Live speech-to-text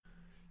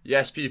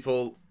Yes,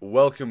 people,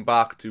 welcome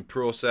back to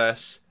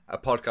Process, a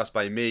podcast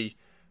by me,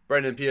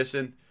 Brendan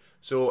Pearson.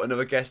 So,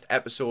 another guest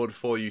episode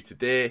for you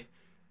today.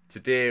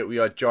 Today, we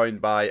are joined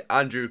by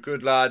Andrew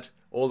Goodlad,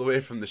 all the way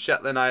from the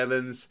Shetland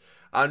Islands.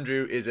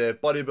 Andrew is a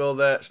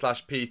bodybuilder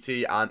slash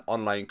PT and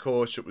online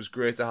coach. It was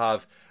great to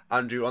have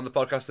Andrew on the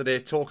podcast today,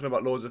 talking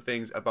about loads of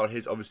things about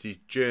his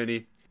obviously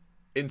journey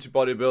into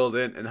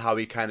bodybuilding and how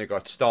he kind of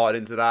got started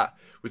into that.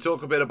 We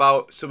talk a bit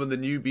about some of the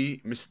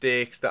newbie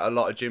mistakes that a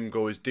lot of gym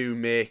goers do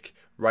make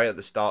right at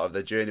the start of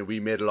their journey. We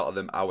made a lot of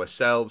them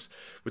ourselves.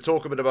 We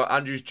talk a bit about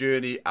Andrew's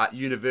journey at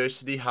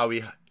university, how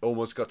he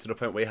almost got to the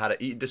point where he had an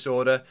eating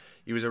disorder.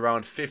 He was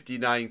around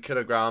 59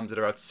 kilograms at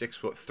around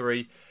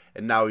 6'3",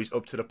 and now he's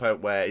up to the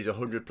point where he's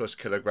 100 plus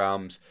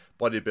kilograms,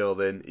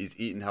 bodybuilding, his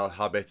eating health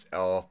habits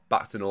are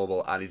back to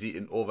normal, and he's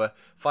eating over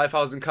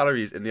 5,000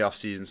 calories in the off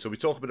season. So we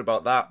talk a bit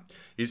about that,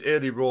 his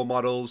early role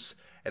models,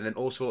 and then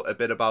also a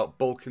bit about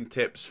bulking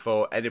tips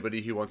for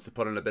anybody who wants to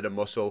put on a bit of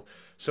muscle,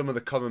 some of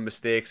the common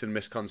mistakes and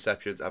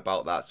misconceptions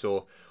about that.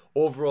 So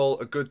overall,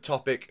 a good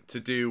topic to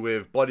do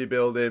with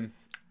bodybuilding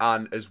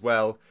and as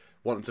well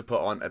wanting to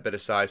put on a bit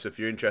of size. So if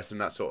you're interested in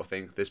that sort of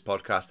thing, this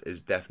podcast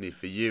is definitely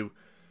for you.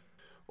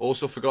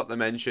 Also forgot to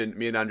mention,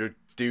 me and Andrew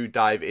do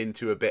dive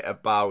into a bit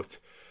about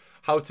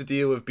how to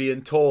deal with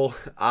being tall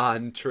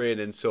and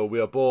training. So we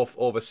are both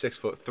over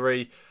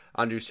 6'3".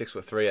 Andrew's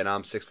 6'3" and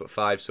I'm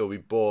 6'5", so we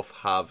both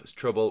have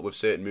trouble with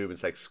certain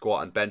movements like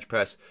squat and bench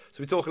press.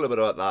 So we talk a little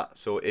bit about that.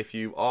 So if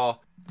you are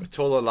a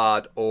taller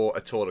lad or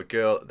a taller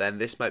girl, then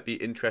this might be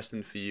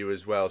interesting for you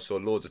as well. So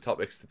loads of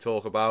topics to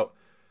talk about.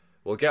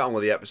 We'll get on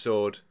with the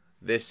episode.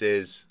 This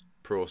is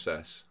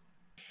Process.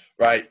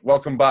 Right,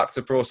 welcome back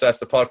to Process,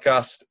 the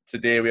podcast.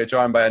 Today we are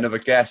joined by another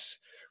guest.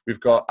 We've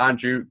got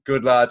Andrew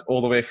Goodlad, all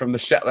the way from the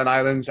Shetland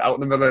Islands, out in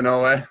the middle of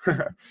nowhere.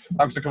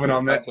 Thanks for coming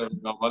on, mate.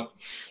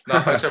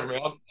 Thanks for having me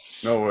on.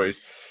 No worries.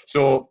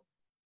 So,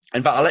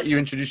 in fact, I'll let you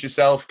introduce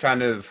yourself,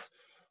 kind of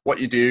what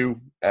you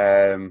do,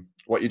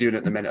 what you're doing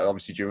at the minute,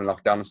 obviously during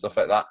lockdown and stuff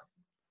like that.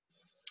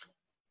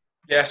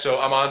 Yeah, so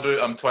I'm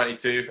Andrew, I'm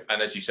 22,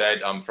 and as you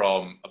said, I'm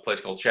from a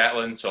place called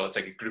Shetland, so it's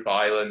like a group of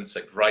islands,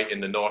 like right in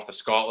the north of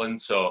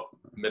Scotland, so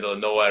middle of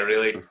nowhere,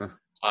 really.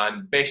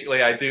 And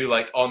basically, I do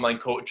like online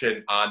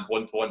coaching and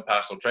one-to-one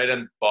personal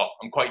training, but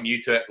I'm quite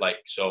new to it. Like,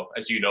 so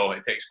as you know,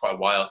 it takes quite a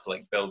while to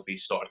like build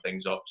these sort of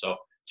things up. So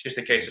it's just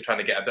a case of trying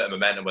to get a bit of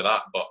momentum with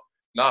that. But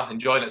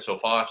enjoying it so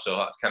far. So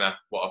that's kind of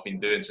what I've been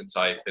doing since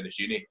I finished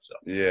uni. So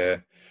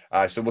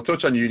yeah. So we'll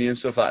touch on uni and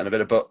stuff like that in a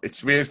bit, but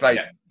it's weird, like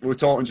we were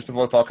talking just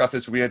before the podcast,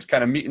 it's weird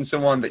kind of meeting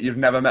someone that you've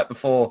never met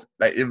before.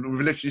 Like we've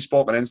literally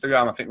spoke on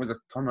Instagram, I think it was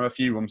a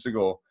few months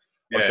ago.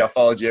 Obviously I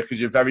followed you because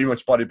you're very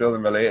much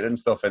bodybuilding related and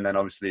stuff, and then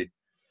obviously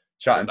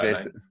chatting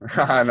based.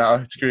 I know,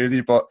 it's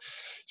crazy. But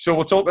so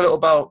we'll talk a little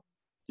about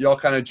your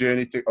kind of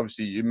journey to,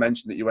 obviously you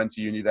mentioned that you went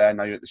to uni there,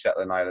 now you're at the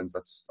Shetland Islands.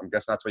 I'm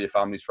guessing that's where your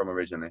family's from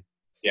originally.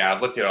 Yeah,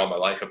 I've lived here all my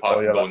life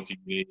apart from going to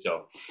uni.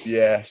 So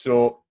yeah,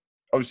 so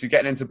obviously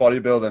getting into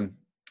bodybuilding,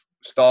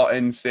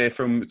 starting say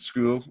from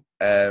school,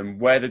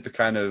 where did the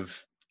kind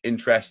of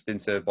interest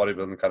into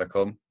bodybuilding kind of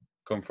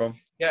come from?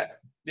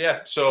 Yeah.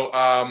 So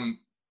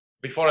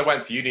before I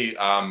went to uni,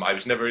 I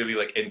was never really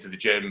like into the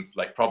gym.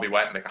 Like probably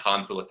went like a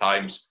handful of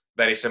times.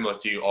 Very similar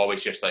to you,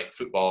 always just like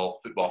football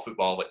like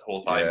the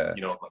whole time. Yeah.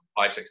 You know,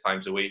 like 5-6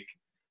 times a week.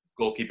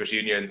 Goalkeepers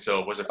union,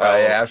 so was a fellow.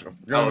 I was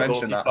going to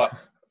mention that.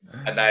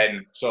 And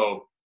then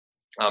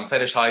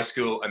finished high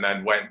school and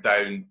then went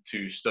down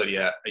to study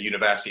at a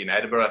university in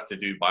Edinburgh to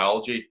do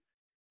biology.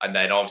 And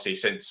then obviously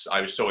since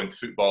I was so into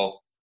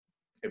football,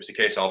 it was the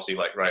case obviously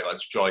like, right,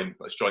 let's join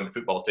the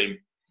football team.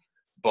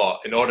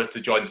 But in order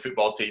to join the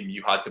football team,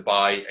 you had to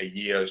buy a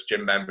year's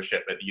gym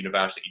membership at the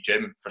university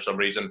gym for some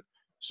reason.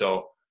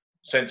 So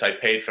since I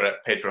paid for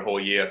a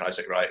whole year, I was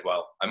like, right,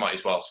 well, I might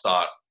as well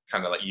start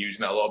kind of like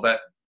using it a little bit.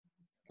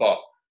 But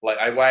like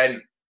I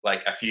went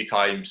like a few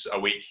times a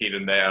week here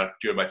and there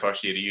during my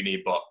first year of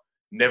uni, but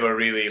never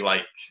really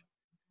like,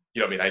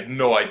 you know what I mean? I had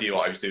no idea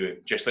what I was doing.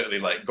 Just literally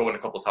like going a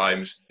couple of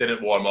times,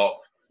 didn't warm up,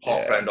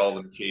 hopped around all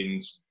the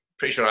machines.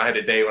 Pretty sure I had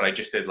a day when I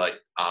just did like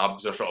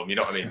abs or something, you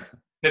know what I mean?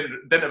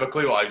 Didn't have a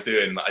clue what I was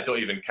doing. I don't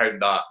even count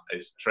that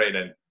as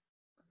training.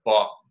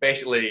 But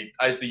basically,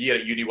 as the year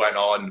at uni went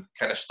on,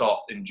 kind of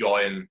stopped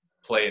enjoying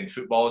playing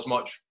football as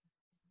much.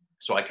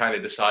 So I kind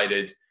of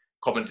decided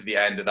coming to the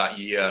end of that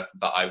year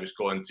that I was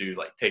going to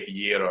like take a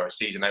year or a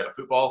season out of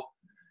football.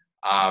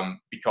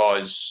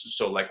 Because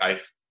I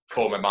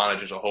phoned my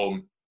managers at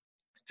home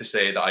to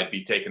say that I'd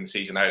be taking the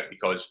season out,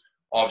 because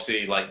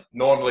obviously like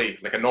normally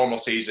like a normal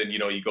season, you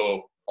know, you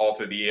go all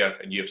through the year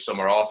and you have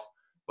summer off.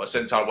 But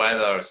since our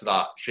weather is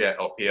that shit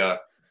up here,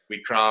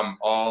 we cram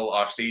all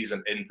our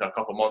season into a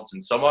couple months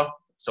in summer.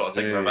 So it's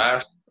like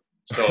reverse.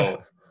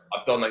 So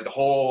I've done like the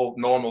whole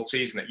normal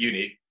season at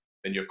uni,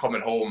 then you're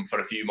coming home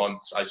for a few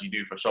months as you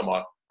do for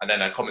summer, and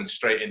then I'm coming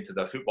straight into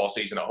the football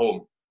season at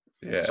home.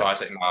 Yeah. So I was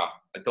like, nah,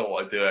 I don't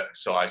want to do it.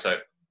 So I said,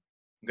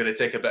 I'm going to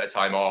take a bit of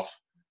time off.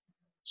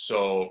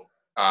 So,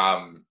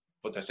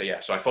 what did I say?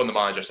 Yeah. So I phoned the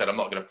manager, said, I'm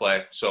not going to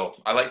play. So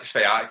I like to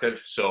stay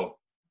active. So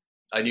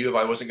I knew if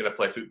I wasn't going to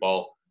play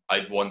football,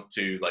 I'd want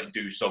to like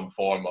do some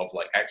form of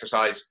like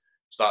exercise.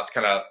 So that's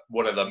kind of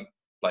one of the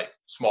like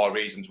small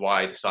reasons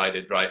why I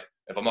decided, right,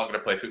 if I'm not going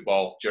to play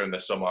football during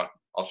this summer,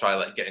 I'll try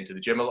like get into the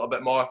gym a little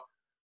bit more.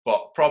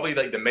 But probably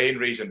like the main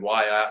reason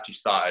why I actually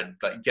started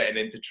like getting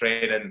into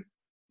training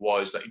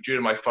was like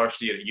during my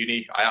first year at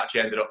uni, I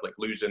actually ended up like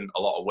losing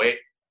a lot of weight.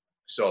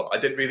 So I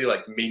didn't really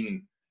like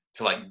mean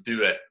to like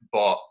do it,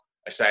 but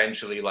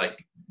essentially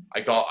like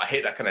I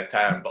hate that kind of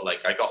term, but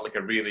like I got like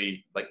a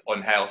really like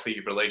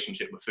unhealthy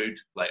relationship with food.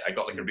 Like I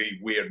got like a really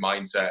weird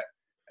mindset,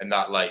 and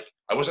that like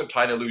I wasn't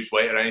trying to lose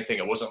weight or anything.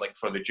 It wasn't like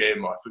for the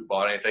gym or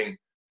football or anything.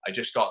 I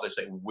just got this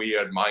like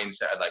weird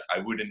mindset. Like I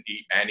wouldn't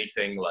eat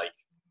anything like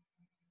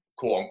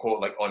quote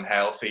unquote like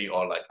unhealthy,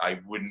 or like I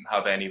wouldn't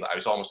have any, like I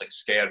was almost like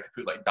scared to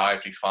put like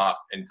dietary fat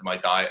into my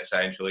diet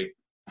essentially.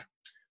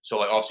 So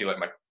like obviously like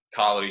my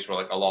calories were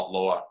like a lot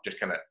lower just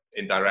kind of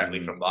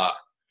indirectly from that.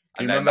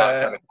 Can you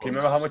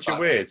remember how much you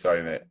weighed?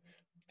 Sorry, mate.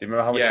 Do you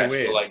remember how much you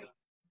weighed? So like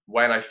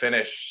when I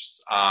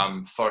finished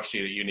first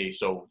year at uni,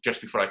 so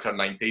just before I turned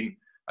 19,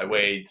 I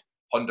weighed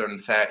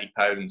 130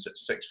 pounds at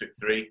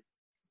 6'3".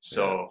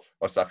 So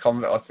what's that?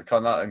 What's the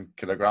that in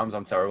kilograms?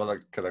 I'm terrible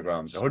at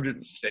kilograms.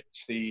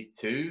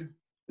 162.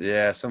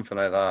 Yeah, something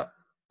like that.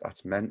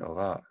 That's mental.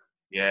 That.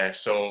 Yeah.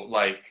 So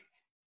like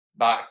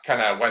that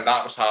kind of when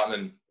that was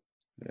happening,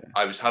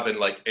 I was having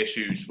like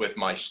issues with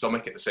my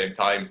stomach at the same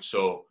time.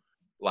 So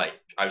like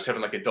I was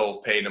having like a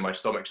dull pain in my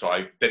stomach, so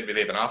I didn't really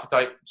have an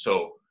appetite.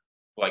 So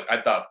like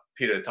at that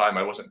period of time,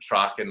 I wasn't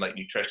tracking like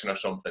nutrition or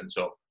something.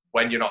 So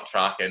when you're not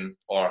tracking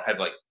or have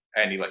like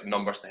any like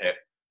numbers to hit,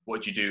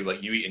 what do you do?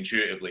 Like you eat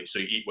intuitively, so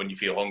you eat when you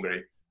feel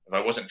hungry. If I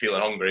wasn't feeling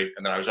hungry,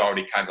 and then I was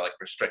already kind of like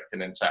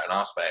restricting in certain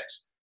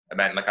aspects, it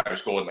meant like I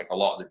was going like a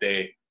lot of the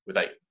day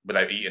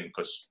without eating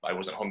because I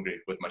wasn't hungry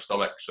with my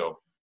stomach. So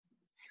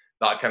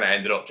that kind of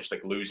ended up just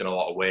like losing a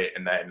lot of weight.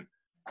 And then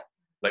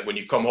like when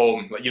you come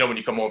home, like when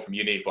you come home from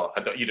uni, well,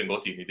 you didn't go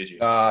to uni, did you?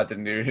 I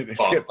didn't do.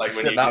 Skip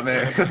that,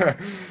 mate.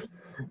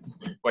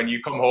 When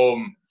you come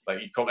home,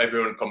 like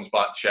everyone comes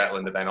back to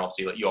Shetland, and then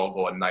obviously like you all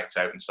go on nights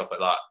out and stuff like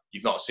that.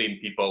 You've not seen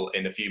people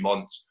in a few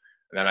months,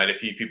 and then I had a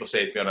few people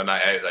say to me on a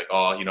night out, like,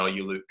 "Oh, you're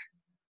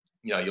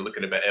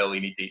looking a bit ill.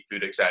 You need to eat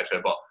food,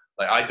 etc." But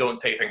like I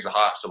don't take things to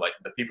heart. So like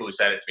the people who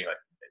said it to me, like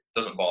it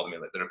doesn't bother me.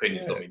 Like their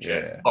opinions don't mean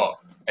shit. But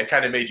it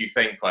kind of made you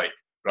think, like,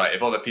 right,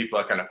 if other people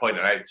are kind of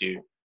pointing out to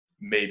you,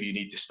 maybe you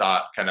need to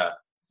start kind of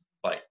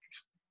like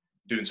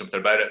doing something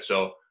about it.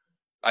 So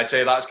I'd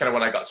say that's kind of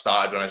when I got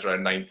started when I was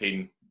around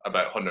 19,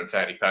 about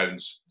 130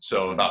 pounds.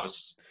 So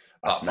that's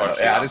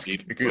first year.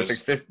 It was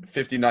like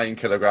 59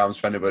 kilograms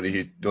for anybody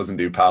who doesn't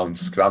do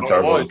pounds, because I'm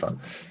terrible.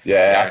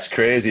 Yeah, that's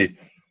crazy.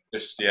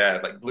 Just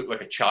like looked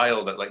like a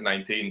child at like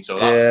 19. So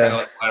that's kind of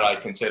like where I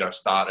consider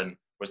starting,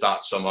 was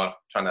that summer,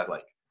 trying to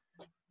like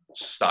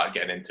start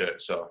getting into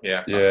it. So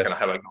that's kind of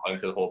how I got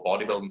into the whole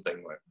bodybuilding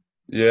thing. Like.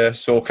 Yeah,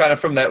 so kind of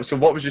from that, so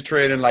what was your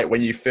training like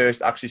when you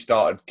first actually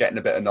started getting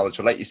a bit of knowledge?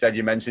 So like you said,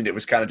 you mentioned it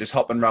was kind of just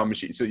hopping around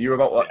machines. So you were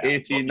about,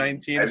 18,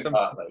 19 or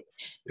something?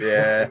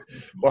 Yeah.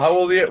 Well, how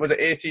old were you? Was it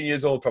 18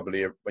 years old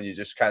probably when you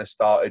just kind of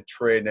started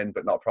training,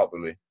 but not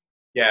properly?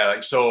 Yeah,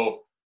 like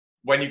so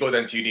when you go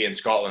down to uni in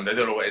Scotland, I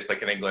don't know what it's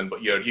like in England,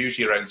 but you're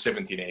usually around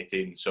 17,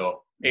 18.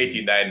 So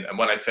 18 then, and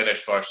when I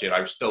finished first year, I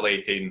was still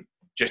 18,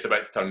 just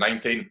about to turn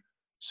 19.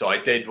 So I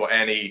did what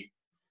any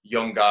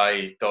young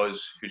guy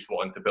does who's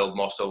wanting to build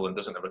muscle and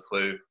doesn't have a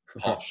clue.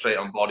 Hop straight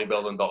on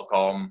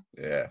bodybuilding.com.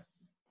 Yeah.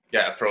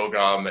 Get a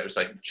program. It was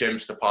like Jim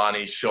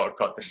Stepani's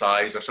Shortcut to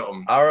Size or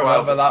something. I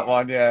remember that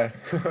one, yeah.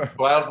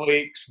 12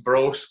 weeks,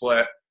 bro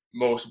split,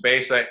 most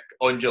basic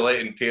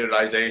undulating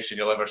periodization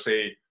you'll ever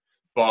see.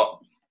 But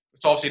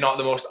it's obviously not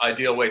the most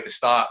ideal way to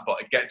start,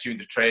 but it gets you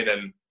into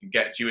training and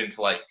gets you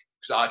into like,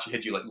 because I actually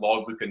hit you like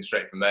logbooking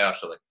straight from there.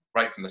 So like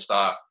right from the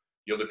start,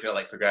 you're looking at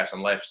like progress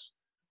and lifts.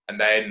 And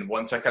then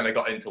once I kind of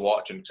got into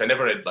watching, because I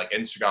never had like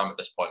Instagram at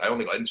this point. I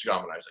only got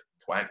Instagram when I was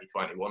like 20,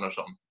 21 or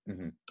something.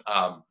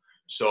 Mm-hmm.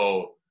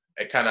 So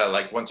it kind of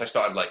like, once I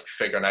started like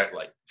figuring out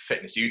like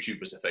fitness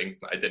YouTube was a thing,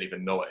 I didn't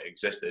even know it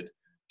existed.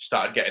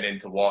 Started getting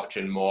into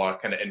watching more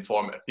kind of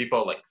informative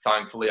people. Like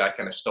thankfully I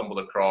kind of stumbled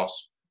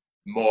across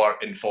more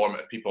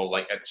informative people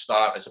like at the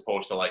start, as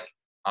opposed to like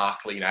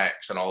Athlete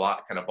X and all that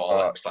kind of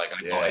bollocks. Like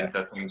I got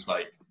into things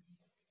like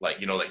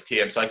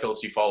TM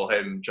Cycles, you follow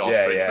him,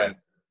 Josh Bridgman.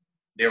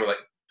 They were like,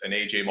 and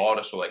AJ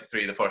Morris were like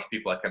three of the first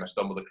people I kind of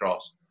stumbled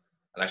across,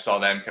 and I saw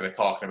them kind of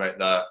talking about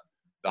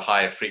the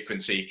higher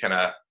frequency kind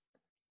of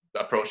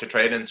approach to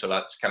training. So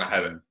that's kind of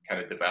how it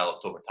kind of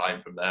developed over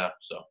time from there.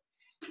 So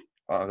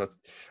I was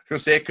gonna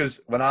say, because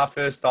when I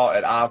first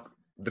started,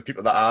 the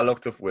people that I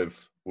looked up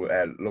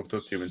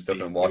to and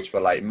stuff and watched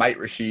were like Mike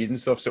Rashid and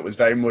stuff. So it was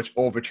very much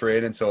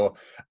overtraining. So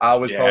I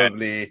was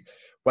probably,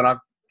 when I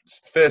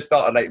first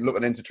started like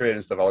looking into training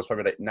and stuff, I was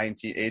probably like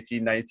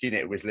 18, 19.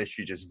 It was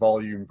literally just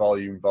volume.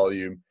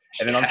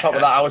 And then on top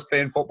of that, I was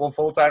playing football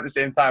full time at the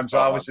same time. So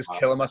I was just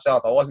killing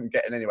myself. I wasn't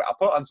getting anywhere. I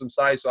put on some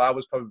size. So I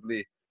was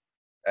probably,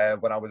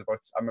 when I was about,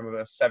 I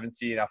remember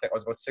 17, I think I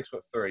was about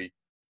 6'3".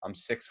 I'm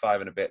 6'5"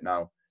 and a bit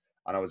now.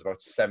 and I was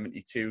about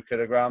 72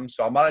 kilograms.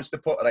 So I managed to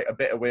put like a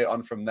bit of weight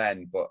on from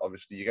then, but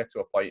obviously you get to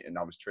a point and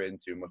I was training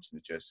too much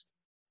and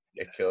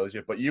it kills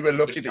you. But you were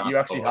lucky that you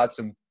actually had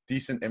some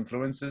decent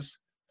influences.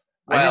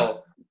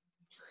 Well,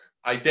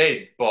 I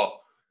did, but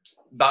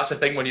that's the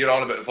thing when you're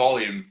on about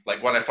volume.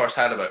 Like when I first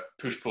heard about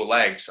push-pull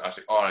legs, I was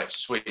like, all right,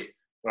 sweet.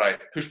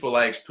 Right, push-pull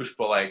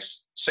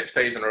legs, 6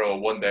 days in a row,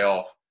 1 day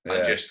off,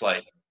 and just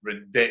like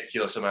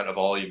ridiculous amount of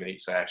volume in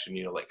each session,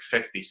 like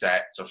 50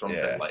 sets or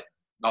something, like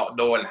not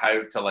knowing how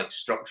to like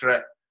structure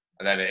it.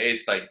 And then it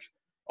is like,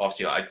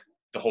 obviously, like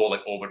the whole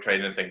like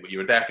overtraining thing, but you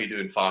were definitely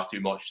doing far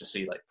too much to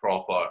see like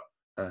proper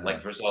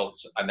like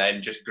results. And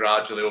then just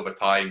gradually over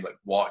time, like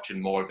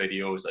watching more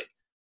videos, like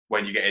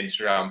when you get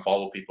Instagram,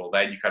 follow people,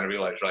 then you kind of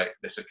realize, right,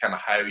 this is kind of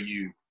how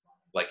you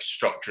like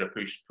structure a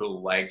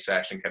push-pull leg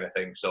session kind of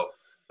thing. So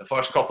the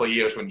first couple of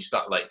years when you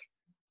start, like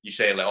you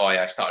say, like, oh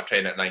yeah, I started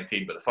training at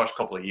 19, but the first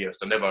couple of years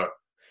they're never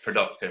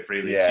productive,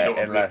 really. Yeah, you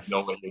don't really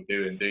know what you're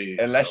doing, do you?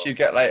 Unless you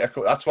get like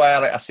that's why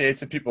I say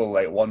to people,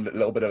 like, one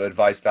little bit of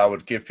advice that I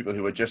would give people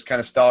who are just kind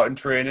of starting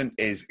training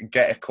is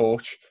get a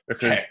coach,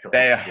 because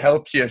they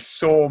help you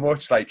so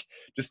much. Like,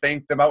 just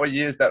think the amount of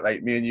years that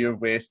like me and you have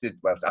wasted.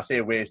 Well, I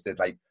say wasted,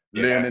 like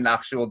learning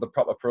the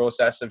proper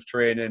process of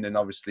training and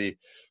obviously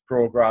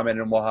programming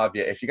and what have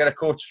you. If you get a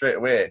coach straight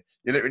away,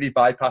 you're literally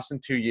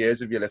bypassing 2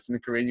 years of your lifting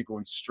career and you're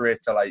going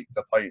straight to like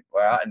the point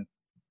where at,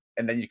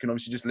 and then you can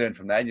obviously just learn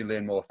from there and you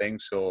learn more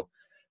things. So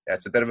yeah,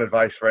 it's a bit of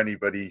advice for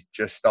anybody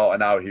just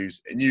starting out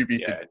who's a newbie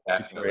to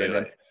training.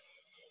 Like,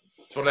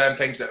 it's one of them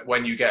things that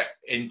when you get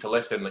into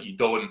lifting, like you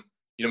don't,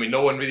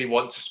 no one really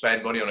wants to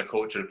spend money on a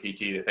coach or a PT.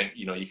 They think,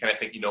 you kind of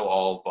think you know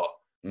all, but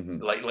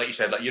like you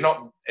said, like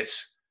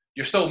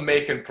you're still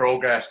making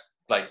progress,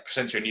 like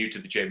since you're new to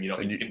the gym, you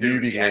can do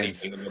really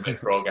anything and you'll make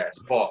progress,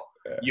 but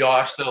you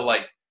are still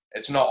like,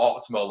 it's not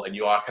optimal and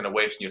you are kind of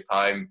wasting your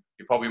time.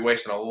 You're probably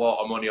wasting a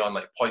lot of money on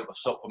like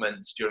pointless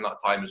supplements during that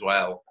time as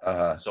well.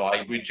 So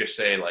I would just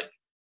say, like,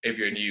 if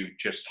you're new,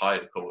 just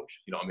hire a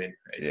coach. You know what I mean?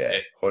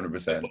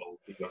 100%. It will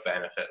be a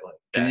benefit. Like,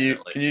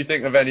 can you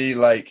think of any,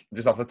 like,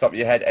 just off the top of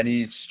your head,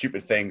 any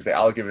stupid things? Like,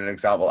 I'll give you an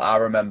example. I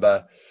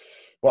remember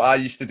what I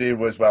used to do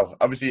was, well,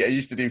 obviously I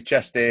used to do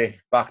chest day,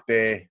 back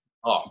day.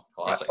 Oh,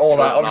 classic. All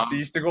that. Obviously,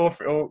 used to go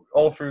through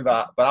all through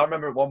that. But I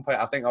remember at one point,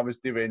 I think I was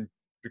doing,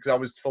 because I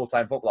was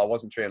full-time football, I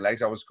wasn't training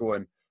legs. I was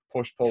going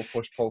push, pull,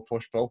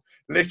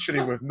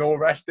 literally with no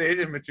rest days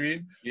in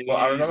between. But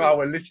I remember I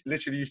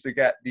literally used to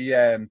get the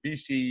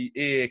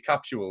BCAA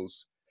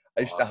capsules.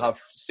 I used to have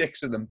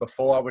 6 of them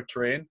before I would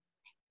train.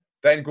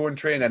 Then go and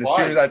train. And as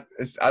soon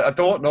as I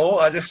don't know,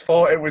 I just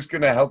thought it was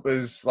going to help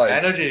us, like,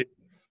 energy.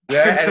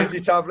 Yeah, energy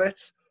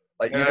tablets.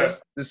 Like,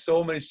 there's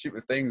so many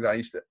stupid things. I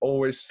used to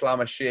always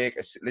slam a shake,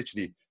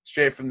 literally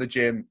straight from the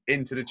gym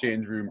into the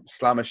change room,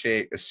 slam a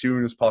shake as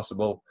soon as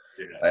possible.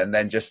 And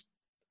then just,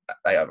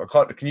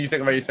 can you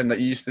think of anything that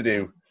you used to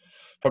do?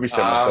 Probably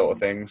similar sort of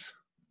things.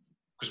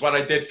 Because when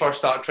I did first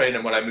start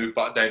training, when I moved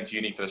back down to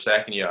uni for the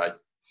second year,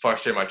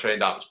 first gym I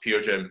trained at was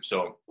Pure Gym.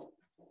 So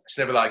it's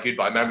never that good,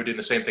 but I remember doing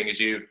the same thing as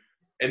you.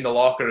 In the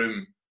locker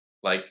room,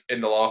 like in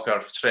the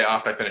locker, straight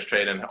after I finished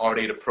training, I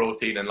already ate a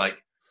protein and like,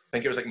 I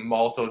think it was like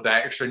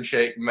maltodextrin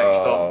shake mixed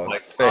up,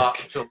 like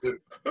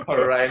absolute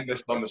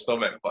horrendous on the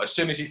stomach. But as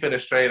soon as you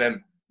finish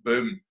training,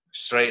 boom,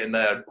 straight in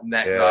there,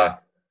 neck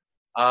that.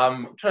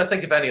 I'm trying to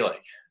think of any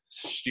like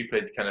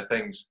stupid kind of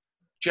things.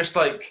 Just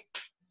like,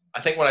 I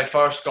think when I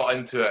first got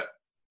into it,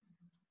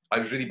 I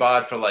was really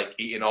bad for like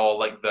eating all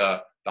like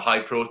the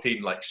high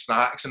protein like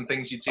snacks and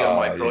things you'd see on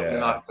my protein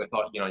snacks. I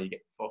thought, you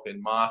get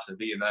fucking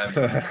massive eating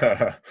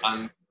them.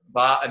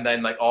 and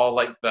then like all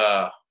like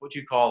the, what do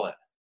you call it?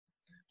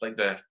 Like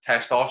the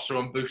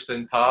testosterone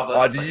boosting tablets.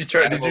 Oh, did you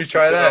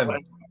try them?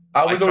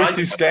 I was always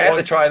too scared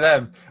to try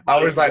them. I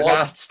was like,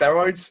 nah,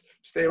 steroids.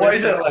 Stay away. What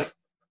is it like?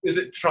 Is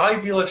it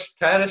Tribulus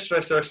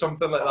terrestris or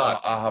something like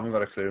that? I haven't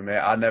got a clue, mate.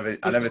 I never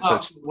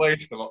touched.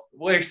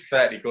 Waste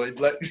 30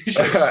 quid.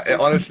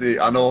 Honestly,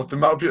 I know the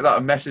amount of people that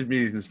have messaged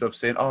me and stuff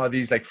saying, "Oh,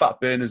 these like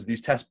fat burners,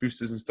 these test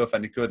boosters and stuff,"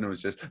 and they couldn't. It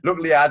was just,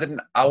 luckily, I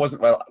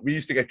wasn't. Well, we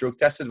used to get drug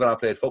tested when I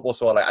played football,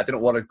 so I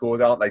didn't want to go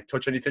down like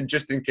touch anything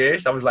just in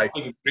case. I was like,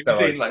 I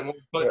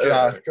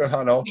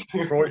know.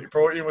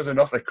 Protein was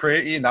enough. Like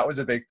creatine, that was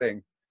a big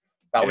thing.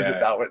 That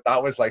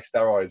was like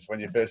steroids when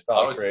you first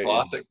started. That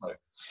was classic, mate.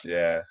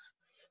 Yeah.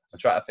 I'm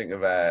trying to think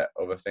of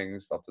other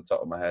things off the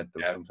top of my head.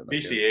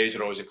 BCAAs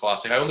are always a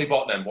classic. I only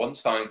bought them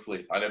once,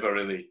 thankfully. I never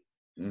really...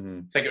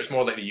 I think it was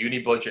more like the uni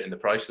budget and the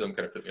price of them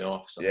kind of put me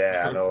off. So.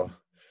 Yeah, I know.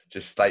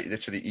 Just like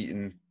literally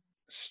eating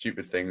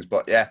stupid things.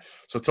 But yeah,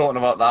 so talking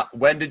about that,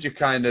 when did your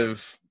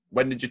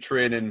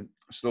training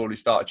slowly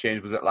start to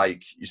change? Was it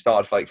like you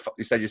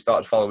said you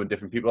started following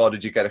different people, or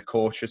did you get a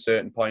coach at a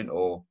certain point?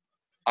 Or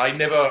I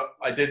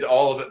did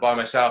all of it by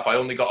myself. I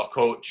only got a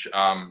coach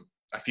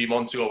a few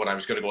months ago when I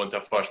was going to go into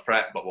a first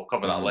prep, but we'll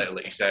cover that later,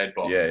 like you said.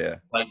 But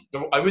like,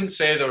 I wouldn't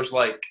say there was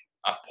like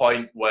a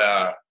point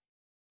where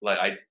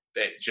like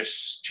it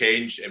just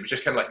changed. It was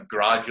just kind of like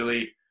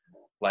gradually,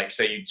 like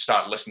say you'd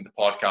start listening to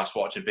podcasts,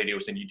 watching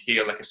videos, and you'd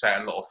hear like a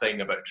certain little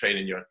thing about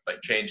training, you're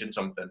like changing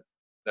something.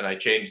 then I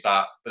changed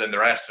that, but then the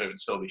rest of it would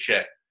still be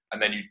shit.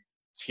 And then you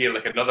hear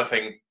like another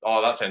thing,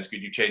 oh, that sounds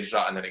good, you change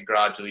that, and then it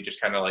gradually just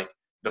kind of like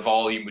the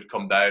volume would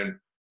come down.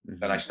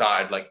 Then I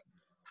started like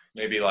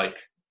maybe like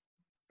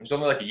it was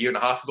only like a year and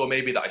a half ago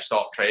maybe that I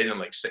stopped training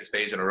like 6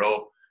 days in a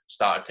row,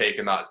 started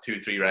taking that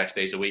 2-3 rest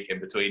days a week in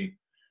between.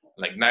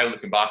 Like now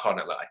looking back on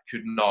it, like I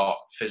could not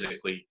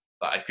physically,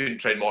 like I couldn't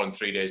train more than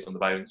 3 days on the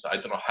bounce. I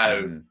don't know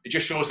how. It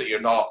just shows that you're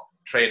not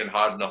training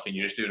hard enough and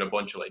you're just doing a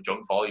bunch of like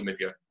junk volume if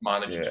you're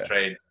managing to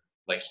train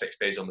like 6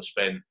 days on the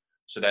spin.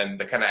 So then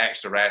the kind of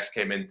extra rest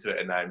came into it,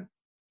 and then,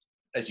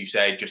 as you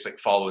said, just like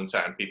following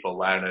certain people,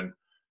 learning,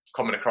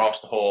 coming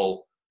across the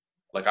whole,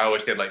 like I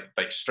always did like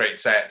straight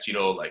sets, you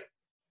know, like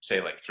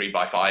say like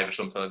 3x5 or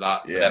something like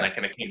that. But then I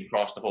kind of came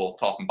across the whole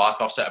top and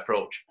back offset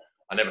approach,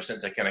 and ever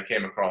since I kind of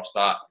came across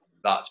that,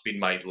 that's been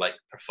my like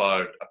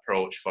preferred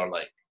approach for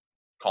like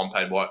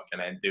compound work, and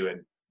then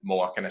doing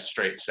more kind of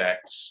straight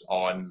sets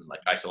on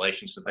like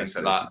isolations and things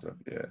like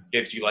that.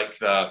 Gives you like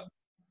the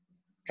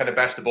kind of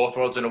best of both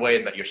worlds in a way,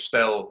 in that you're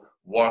still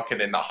working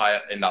in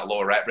that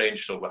lower rep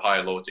range, so with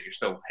higher loads that you're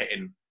still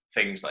hitting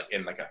things like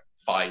in like a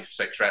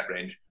 5-6 rep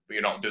range, but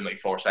you're not doing like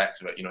 4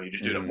 sets of it, you know, you're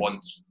just doing it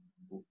once,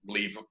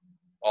 leave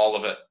all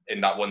of it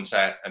in that one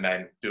set, and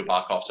then do a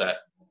back off set,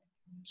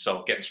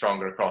 so getting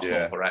stronger across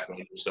multiple rep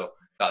ranges. So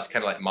that's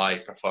kind of like my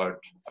preferred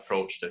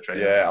approach to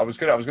training. Yeah, I was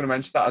gonna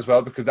mention that as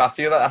well, because I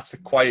feel that that's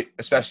quite,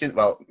 especially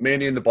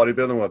mainly in the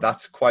bodybuilding world,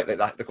 that's quite like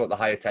that. They call it the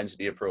high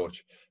intensity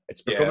approach.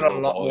 It's becoming a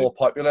lot more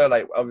popular.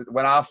 Like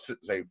when I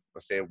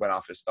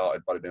first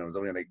started bodybuilding, it was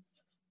only like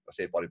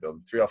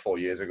bodybuilding 3 or 4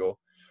 years ago.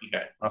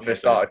 Yeah. When I first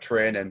started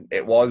training,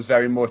 it was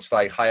very much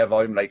like higher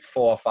volume, like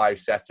 4 or 5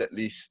 sets at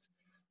least,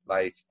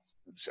 like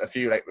a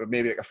few, like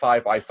maybe like a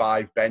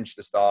 5x5 bench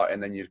to start,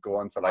 and then you'd go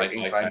on to like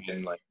incline.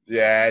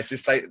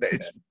 Just like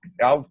it's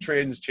how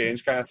trains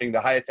change kind of thing.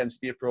 The high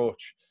intensity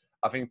approach,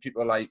 I think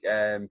people like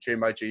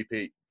trained by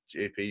GPs.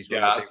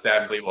 Yeah, that's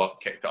definitely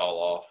what kicked it all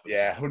off.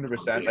 Yeah,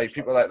 100%. Like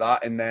people like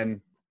that, and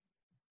then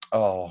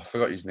I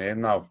forgot his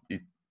name now.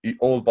 He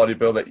old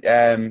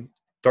bodybuilder,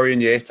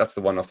 Dorian Yates. That's the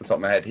one off the top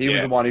of my head. He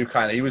was the one who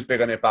he was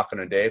big on it back in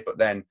the day, but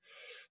then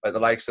like the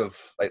likes of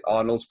like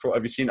Arnold's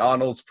have you seen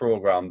Arnold's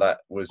program that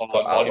was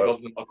put out?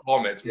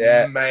 It's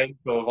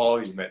mental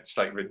volume. It's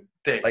like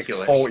ridiculous.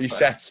 Like 40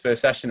 sets per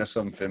session or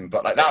something.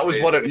 But like that was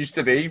what it used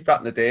to be back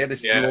in the day.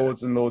 There's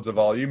loads and loads of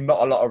volume,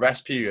 not a lot of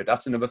rest period.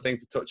 That's another thing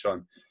to touch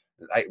on.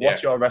 Like,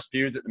 what's your rest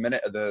periods at the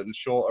minute? Are they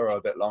shorter or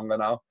a bit longer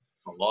now?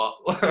 A lot.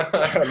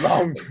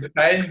 Long.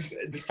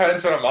 It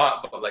depends where I'm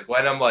at. But like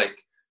when I'm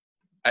like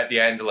at the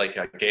end of like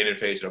a gaining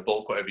phase or a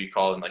bulk, whatever you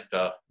call it, like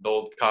the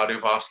old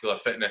cardiovascular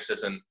fitness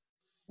isn't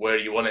where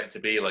you want it to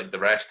be. Like the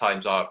rest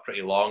times are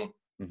pretty long.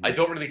 I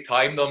don't really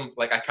time them.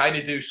 Like I kind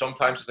of do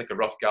sometimes. It's like a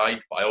rough guide,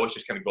 but I always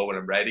just kind of go when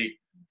I'm ready.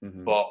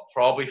 But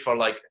probably for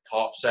like a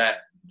top set,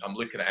 I'm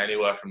looking at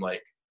anywhere from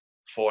like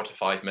 4 to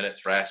 5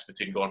 minutes rest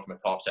between going from a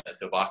top set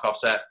to a back off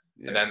set.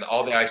 And then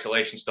all the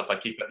isolation stuff, I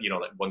keep it, you know,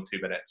 like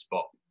 1-2 minutes.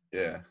 But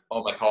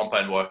all my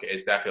compound work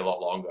is definitely a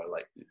lot longer.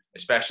 Like,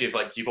 especially if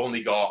like you've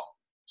only got,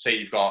 say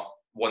you've got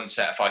one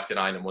set of 5 to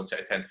 9 and one set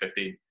of 10 to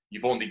 15,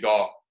 you've only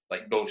got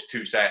like those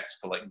 2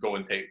 sets to like go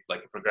and take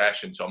like a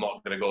progression. So I'm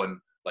not going to go and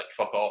like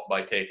fuck up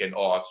by taking,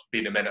 it's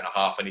been a minute and a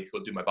half, I need to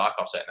go do my back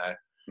off set now.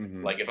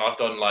 Like if I've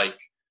done like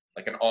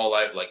an all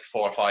out like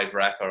 4 or 5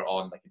 repper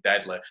on like a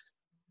deadlift,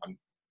 I'm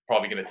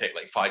probably going to take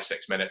like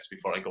 5-6 minutes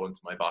before I go into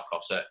my back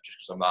off set, just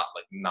because I'm that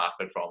like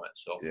knackered from it.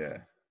 So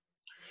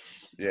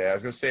I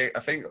was going to say,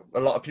 I think a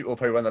lot of people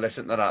probably when they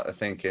listen to that, they're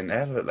thinking,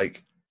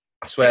 like,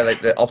 I swear,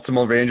 like the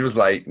optimal range was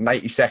like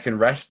 90-second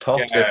rest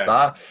tops, if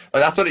that.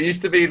 Like that's what it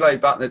used to be like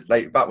back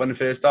when I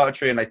first started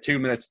training, like 2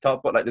 minutes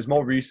top. But like there's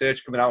more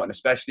research coming out, and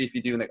especially if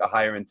you're doing like a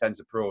higher intense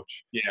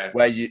approach,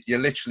 where you're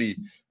literally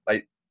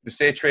like they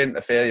say train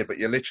to failure, but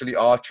you literally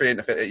are trained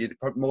to failure.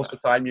 Most of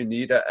the time you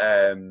need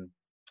a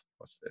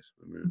what's this?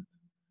 Removed.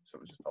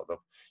 Something just popped up.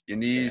 You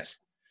need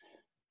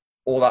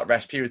all that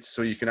rest period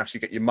so you can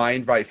actually get your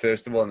mind right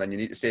first of all, and then you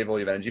need to save all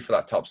your energy for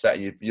that top set,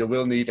 and you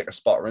will need like a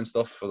spotter and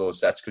stuff for those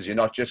sets, because you're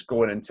not just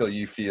going until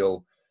you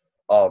feel,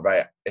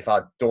 if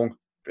I don't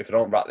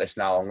wrap this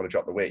now, I'm going to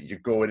drop the weight. You're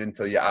going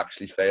until you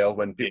actually fail.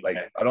 When people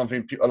I don't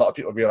think a lot of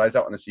people realize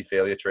that when they see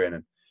failure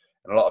training,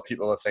 and a lot of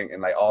people are thinking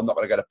like, I'm not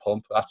going to get a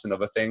pump. That's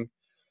another thing.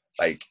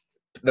 Like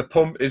the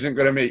pump isn't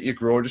going to make you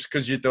grow just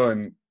because you're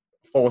doing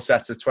 4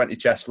 sets of 20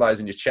 chest flies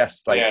and your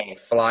chest's like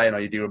flying,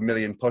 or you do 1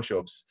 million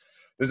push-ups.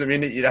 Doesn't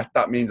mean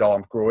that means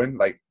I'm growing.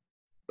 Like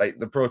the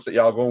approach that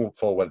you're going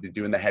for, whether you're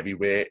doing the heavy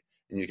weight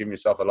and you're giving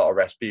yourself a lot of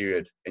rest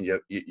period, and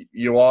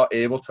you are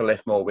able to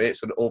lift more weight,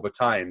 so that over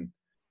time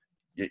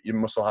your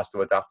muscle has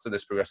to adapt to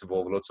this progressive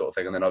overload sort of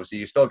thing. And then obviously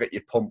you still get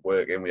your pump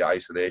work in with your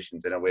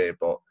isolations in a way,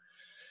 but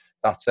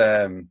that's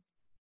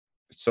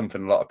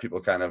something a lot of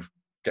people kind of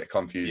get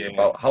confused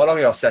about. How long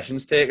are your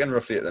sessions taking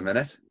roughly at the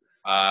minute?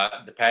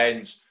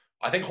 Depends.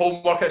 I think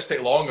home workouts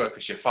take longer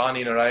because you're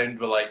fanning around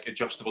with like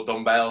adjustable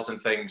dumbbells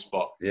and things,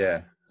 but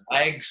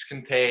legs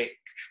can take,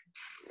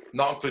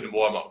 not including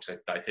warm-ups,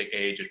 I take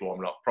ages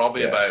warming up,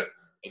 probably about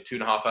like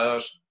 2.5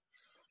 hours.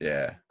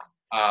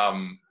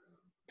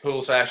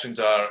 pull sessions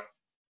are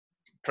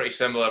pretty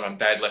similar. I'm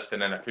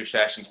deadlifting, and a push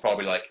session's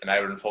probably like an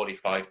hour and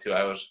 45, 2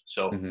 hours.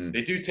 So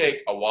they do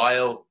take a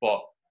while,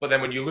 but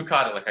then when you look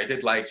at it, like I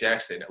did legs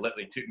yesterday, and it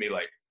literally took me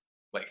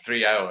like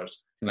 3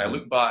 hours. And I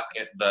look back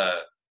at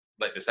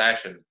the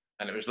session,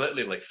 and it was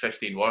literally like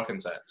 15 working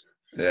sets.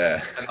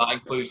 Yeah. And that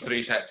includes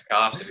 3 sets of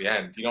calves at the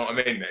end. You know what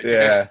I mean?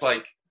 Yeah. It's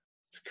like,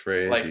 it's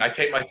crazy. Like I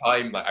take my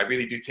time. Like I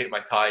really do take my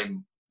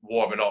time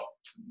warming up.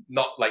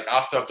 Not like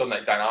after I've done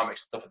like dynamic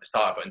stuff at the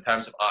start, but in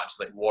terms of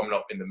actually like warming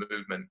up in the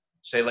movement.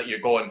 Say like you're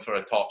going for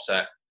a top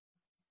set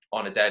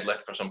on a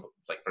deadlift for some,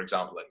 like for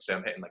example, like say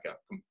I'm hitting like a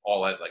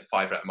all out like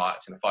 5 rep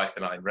max in a 5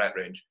 to 9 rep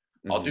range.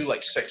 I'll do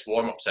like 6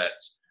 warm up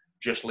sets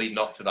just leading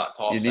up to that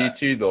top set. You need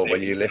to though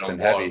when you're lifting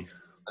heavy.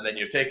 And then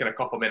you're taking a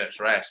couple minutes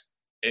rest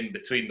in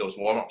between those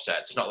warm up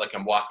sets. It's not like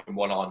I'm whacking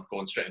one on,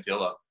 going straight into the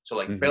other. So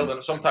like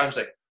building, sometimes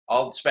like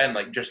I'll spend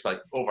like just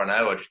like over an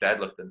hour just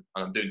deadlifting, and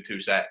I'm doing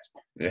 2 sets.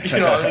 Yeah. You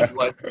know what I mean?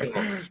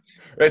 Like,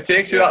 it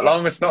takes you that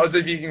long. It's not as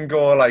if you can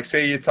go like,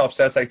 say your top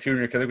set's like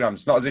 200 kilograms.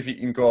 It's not as if you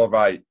can go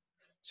right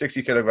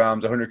 60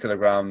 kilograms, 100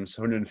 kilograms,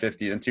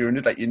 150 and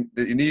 200. Like you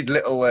need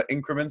little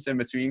increments in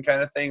between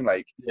kind of thing.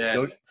 Like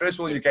first of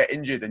all, you get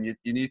injured, and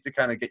you need to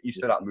kind of get used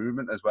to that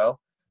movement as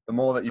well. The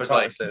more that you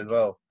practice it as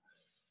well.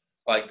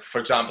 Like for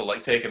example,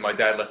 like taking my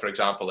deadlift for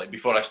example, like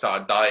before I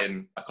started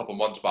dieting a couple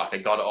months back, I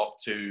got it up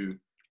to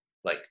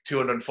like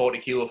 240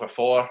 kilo for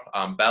 4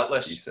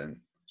 beltless. Decent.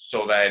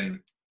 So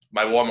then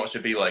my warm-ups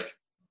would be like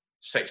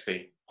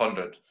 60,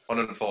 100,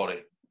 140,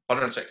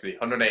 160,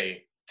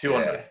 180,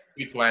 200,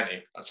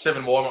 220. That's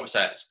 7 warm-up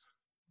sets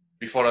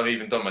before I've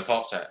even done my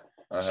top set.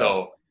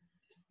 So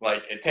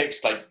like it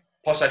takes like,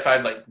 plus I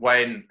found like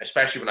when,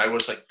 especially when I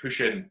was like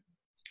pushing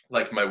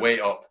like my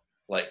weight up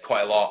like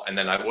quite a lot, and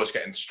then I was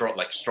getting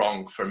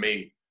strong for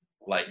me,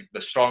 like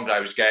the stronger I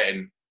was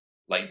getting,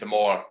 like the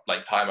more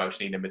like time I was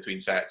needing in between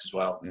sets as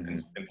well, in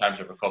terms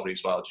of recovery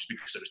as well, just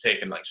because it was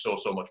taking like so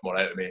much more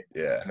out of me.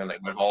 Yeah. And then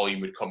like my volume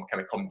would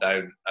come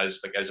down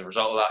as a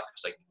result of that.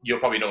 Because like you'll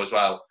probably know as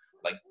well,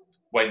 like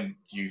when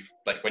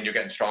you're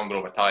getting stronger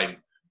over time,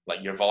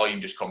 like your volume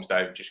just comes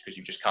down just because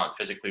you just can't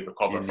physically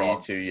recover from the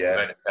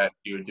amount of sets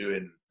you were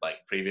doing like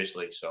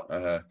previously.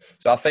 So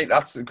I think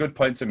that's a good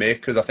point to make,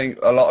 because I think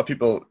a lot of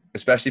people,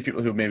 especially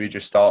people who maybe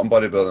just start on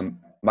bodybuilding,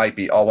 might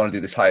be, I want to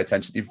do this high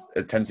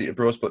intensity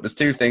approach, but there's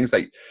 2 things.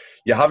 Like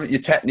your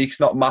technique's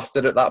not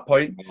mastered at that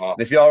point.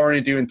 And if you're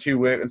only doing 2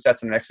 working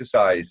sets in an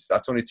exercise,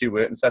 that's only 2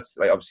 working sets.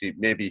 Like obviously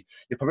maybe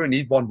you probably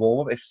need 1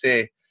 warm up. If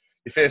say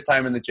your first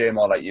time in the gym,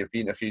 or like you've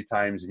been a few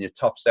times and your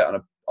top set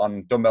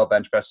on dumbbell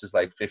bench press is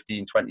like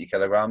 15, 20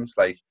 kilograms,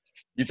 like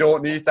you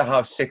don't need to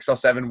have 6 or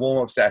 7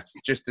 warm-up sets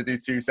just to do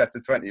 2 sets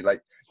of 20.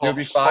 Like you'll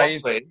be fine.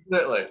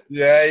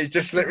 Yeah, you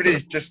just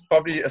literally just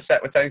probably a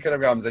set with 10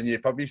 kilograms, and you're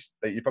probably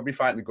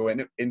fine to go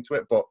into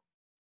it. But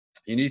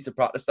you need to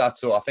practice that.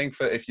 So I think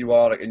for if you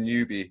are like a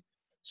newbie,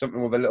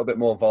 something with a little bit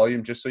more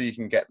volume, just so you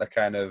can get the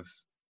kind of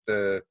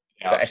the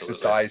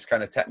exercise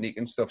kind of technique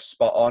and stuff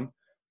spot on.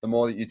 The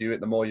more that you do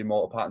it, the more your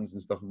motor patterns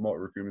and stuff,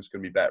 motor recruitment's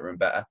going to be better and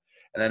better.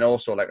 And then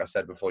also, like I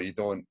said before, you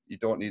don't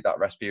need that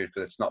rest period,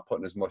 because it's not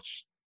putting as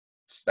much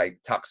like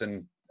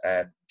taxing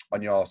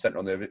on your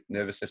central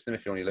nervous system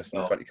if you're only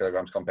lifting 20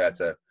 kilograms compared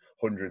to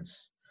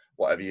hundreds,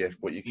 what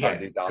you can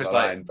do down the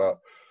line. But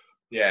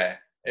yeah,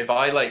 if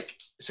I like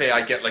say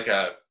I get like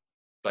a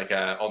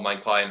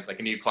online client, like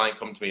a new client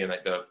come to me, and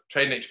like the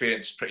training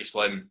experience is pretty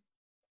slim,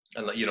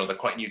 and like, you know, they're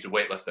quite new to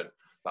weightlifting,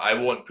 but I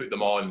won't put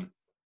them on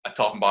a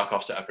top and back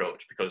offset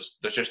approach, because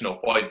there's just no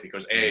point,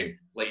 because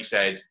like you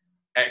said,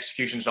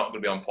 execution's not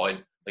going to be on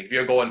point. Like if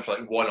you're going for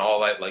like 1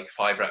 all out like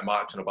 5 rep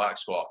max on a back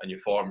squat and your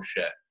form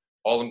shit,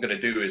 all I'm going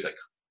to do is like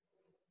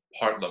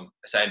hurt them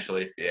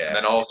essentially. Yeah. And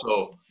then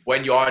also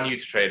when you are new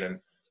to training,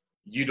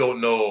 you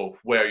don't know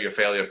where your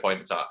failure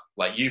point is at.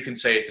 Like you can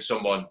say to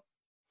someone,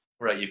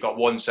 right, you've got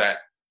 1 set,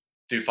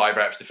 do 5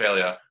 reps to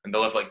failure, and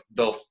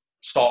they'll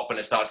stop when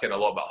it starts getting a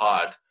little bit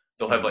hard.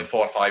 They'll have like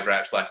 4 or 5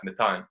 reps left in the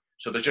tank.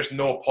 So there's just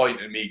no point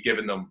in me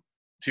giving them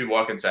 2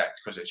 working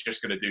sets, because it's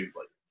just going to do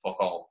like fuck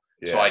all.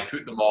 Yeah. So I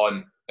put them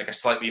on like a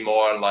slightly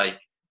more like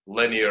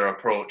linear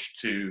approach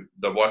to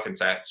the working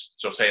sets.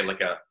 So say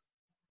like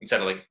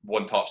instead of like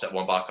 1 top set,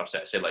 1 back off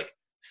set, say like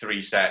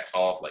 3 sets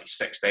of like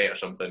 6 to 8 or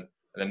something, and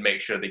then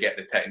make sure they get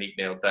the technique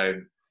nailed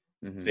down.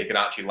 They can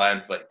actually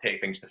learn to like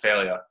take things to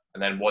failure.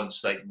 And then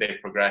once like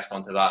they've progressed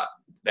onto that,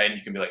 then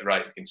you can be like,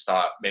 right, we can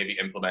start maybe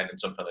implementing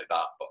something like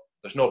that. But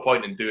there's no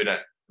point in doing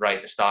it right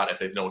at the start if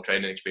they've no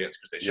training experience,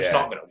 because it's just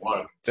not going to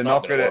work.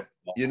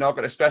 You're not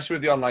going to, especially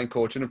with the online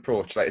coaching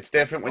approach. Like it's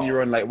different when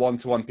you're in like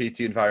one-to-one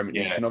PT environment.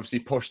 You can obviously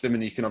push them,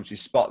 and you can obviously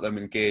spot them,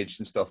 engage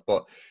and stuff.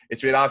 But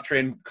it's when I've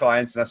trained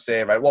clients and I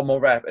say, right, 1 more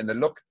rep, and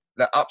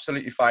they're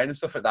absolutely fine and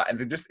stuff like that. And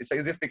it's like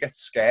as if they get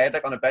scared,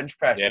 like on a bench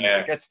press. And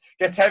it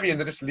gets heavy, and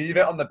they just leave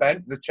it on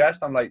the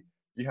chest. I'm like,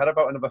 you had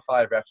about another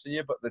 5 reps in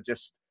you, but they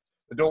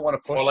don't want to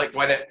push. Or like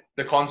when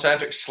the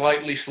concentric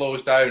slightly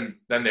slows down,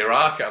 then they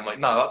rack it. I'm like,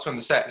 no, that's when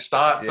the set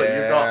starts. Like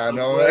you've got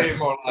way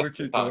more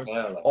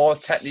left. Or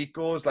technique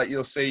goes, like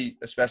you'll see,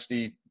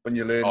 especially when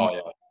you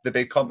learn the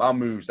big compound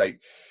moves, like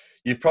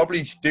you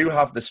probably do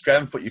have the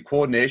strength, but your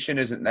coordination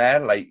isn't there.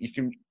 Like you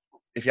can,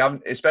 if you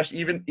haven't,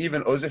 especially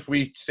even us, if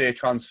we say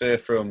transfer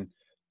from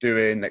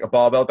doing like a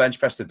barbell bench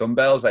press to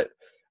dumbbells, like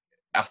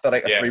after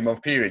like a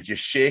 3-month period, you're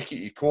shaky,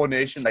 your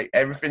coordination, like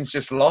everything's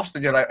just lost,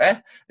 and you're like,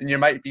 and you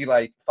might be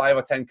like 5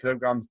 or 10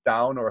 kilograms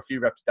down or a few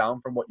reps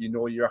down from what you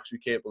know you're actually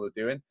capable of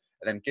doing,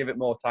 and then give it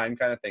more time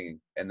kind of thing.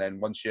 And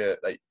then once you're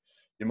like,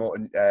 you're more,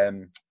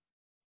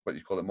 what do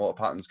you call it, motor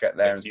patterns get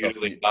there and stuff.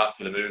 Usually adapt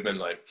to the movement,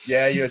 like.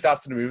 Yeah, you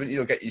adapt to the movement,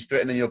 you'll get used to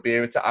it, and then you'll be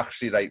able to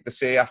actually, like they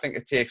say, I think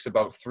it takes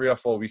about 3 or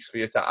 4 weeks for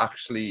you to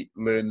actually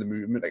learn the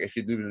movement. Like if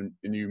you're doing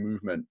a new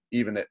movement,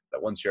 even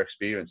once you're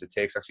experienced, it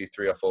takes actually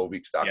 3 or 4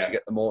 weeks to actually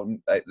get the more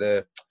like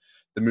the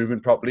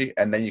movement properly,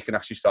 and then you can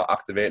actually start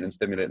activating and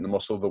stimulating the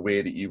muscle the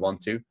way that you want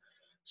to.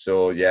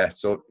 So yeah,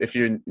 so if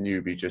you're a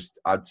newbie, just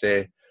I'd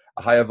say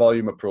a higher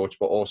volume approach,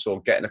 but also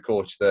getting a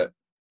coach that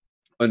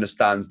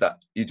understands that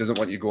he doesn't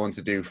want you going to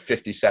do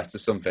 50 sets or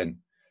something.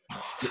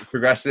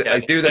 Progress it,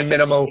 like do the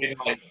minimal,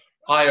 like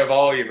higher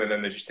volume, and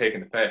then they're just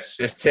taking the piss.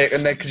 Just taking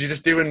it because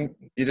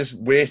you're just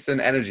wasting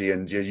energy,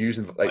 and you're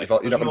using like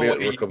you're not going to be able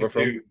to recover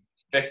from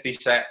 50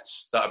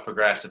 sets that are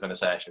progressive in a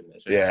session.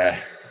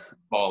 Yeah,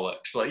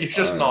 bollocks. Like you're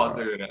just not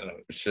doing it.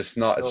 It's just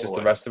not. It's just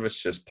the rest of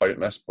it's just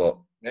pointless. But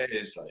it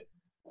is like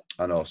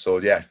I know. So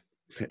yeah,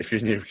 if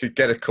you're new, you could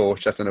get a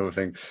coach. That's another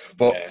thing.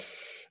 But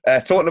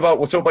we'll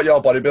talk about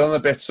your bodybuilding a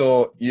bit.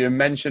 So you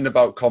mentioned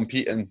about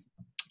competing.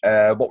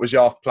 What was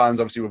your plans?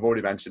 Obviously, we've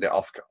already mentioned it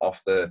off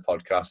the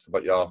podcast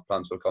about your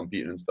plans for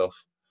competing and stuff.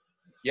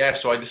 Yeah,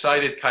 so I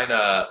decided kind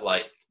of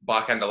like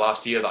back end of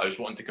last year that I was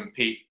wanting to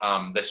compete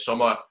this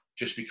summer,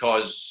 just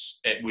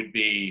because it would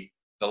be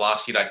the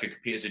last year I could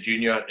compete as a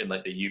junior in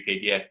like the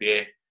UK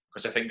DFBA,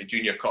 because I think the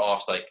junior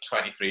cut-off's like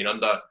 23 and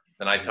under.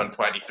 Then I turn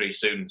 23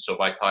 soon, so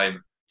by the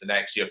time the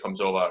next year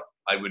comes over,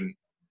 I'd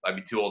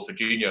be too old for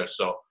juniors.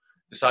 So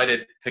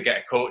decided to get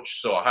a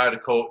coach. So I hired a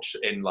coach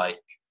in like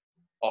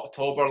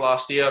October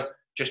last year,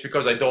 just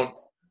because I don't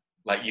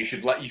like you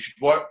should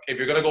work if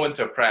you're going to go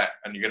into a prep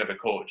and you're going to have a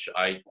coach.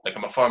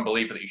 I'm a firm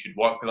believer that you should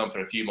work with them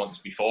for a few months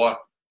before,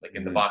 like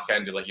in the back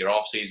end of like your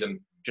off season,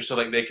 just so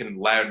like they can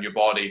learn your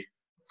body,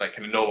 like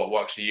kind of know what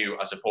works for you,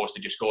 as opposed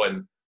to just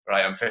going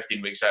right. I'm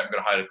 15 weeks out, I'm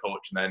going to hire a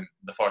coach, and then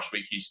the first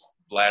week he's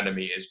learning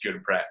me is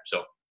during prep.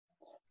 So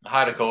I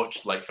hired a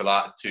coach like for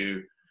that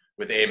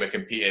with the aim of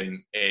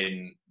competing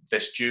in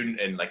this June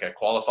in like a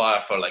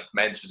qualifier for like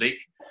men's physique.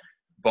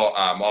 But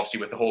obviously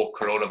with the whole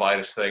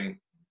coronavirus thing,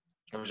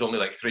 it was only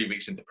like 3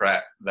 weeks into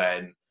prep,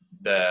 then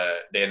they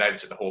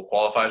announced that the whole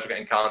qualifiers were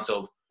getting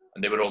cancelled,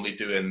 and they were only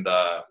doing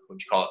like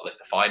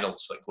the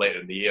finals like later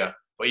in the year.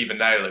 But even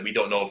now, like we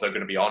don't know if they're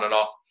going to be on or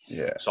not.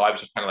 Yeah. So I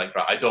was just kind of like,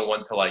 right, I don't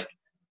want to like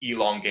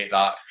elongate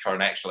that for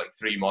an extra like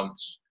 3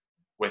 months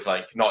with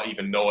like not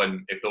even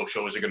knowing if those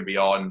shows are going to be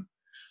on.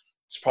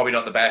 It's probably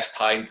not the best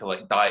time to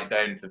like diet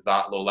down to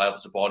that low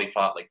levels of body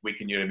fat, like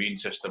weaken your immune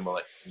system, or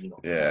like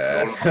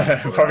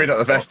probably not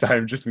the best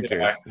time, just in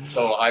case.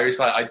 So I was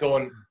like, I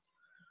don't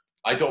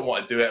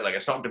want to do it. Like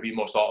it's not going to be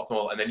most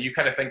optimal. And then you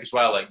kind of think as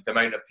well, like the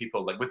amount of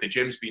people, like with the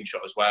gyms being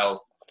shut as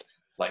well,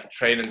 like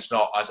training's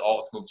not as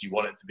optimal as you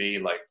want it to be.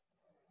 Like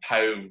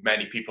how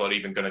many people are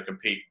even going to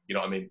compete? You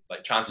know what I mean?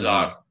 Like chances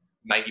are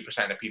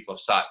 90% of people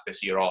have sacked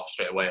this year off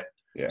straight away.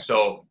 Yeah.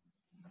 So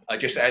I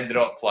just ended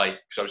up because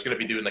I was going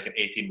to be doing like an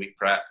 18-week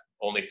prep,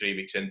 only 3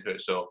 weeks into it.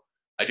 So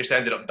I just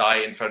ended up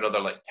dieting for another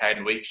like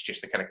 10 weeks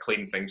just to kind of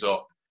clean things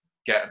up,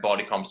 get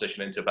body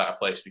composition into a better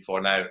place before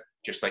now,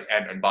 just like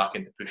entering back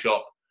into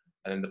push-up.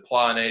 And then the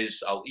plan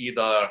is I'll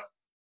either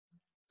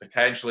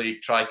potentially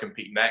try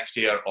compete next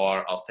year,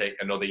 or I'll take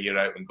another year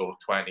out and go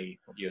 20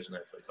 years now,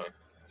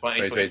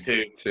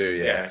 2022.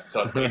 Yeah.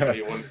 So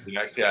 2021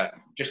 next year.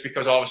 Just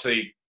because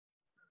obviously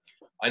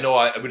I know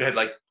I would have had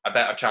like a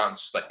better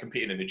chance like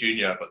competing in the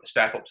junior, but the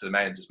step up to the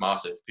men's is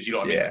massive, because you know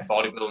what I mean?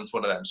 Bodybuilding's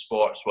one of them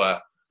sports where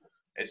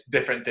it's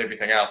different to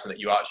everything else, and that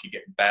you actually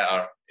get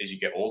better as you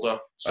get older.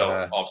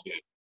 So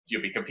obviously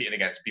you'll be competing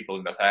against people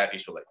in their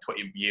 30s with like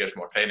 20 years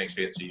more training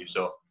experience than you.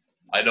 So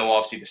I know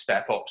obviously the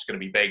step up is going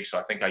to be big, so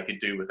I think I could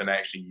do with an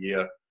extra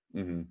year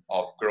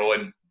of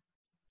growing.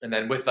 And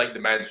then with like the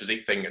men's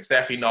physique thing, it's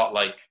definitely not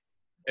like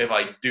if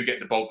I do get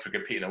the bug for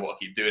competing, I want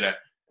to keep doing it.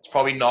 It's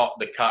probably not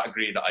the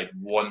category that I'd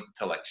want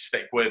to like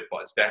stick with,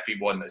 but it's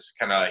definitely one that's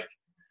kind of like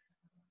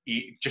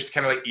just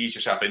kind of like ease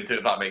yourself into it,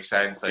 if that makes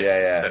sense. Like,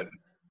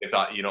 if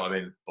that, you know what I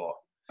mean.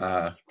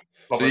 But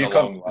so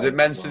is it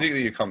men's physique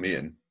that you're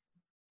competing?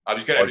 It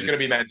was going to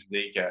be men's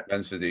physique, yeah.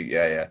 Men's physique,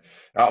 yeah.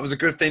 That was a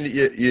good thing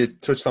that you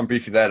touched on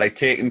briefly there, like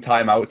taking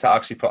time out to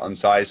actually put on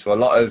size. For a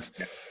lot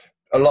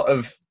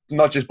of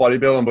not just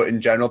bodybuilding, but in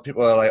general,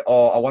 people are like,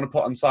 oh, I want to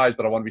put on size,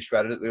 but I want to be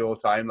shredded at the whole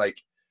time. Like,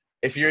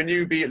 if you're a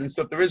newbie and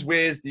stuff, there is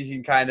ways that you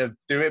can kind of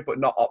do it, but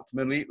not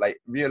optimally. Like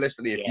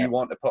realistically, if you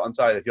want to put on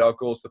size, if your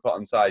goal is to put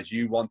on size,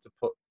 you want to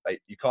put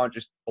you can't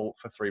just bulk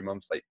for 3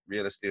 months. Like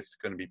realistically, it's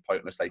going to be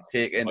pointless. Like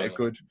taking a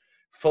good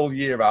full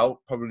year out,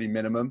 probably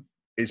minimum,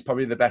 is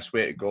probably the best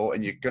way to go.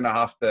 And you're going to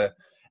have to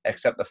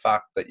accept the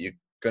fact that you're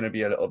going to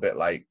be a little bit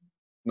like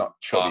not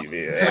chubby, but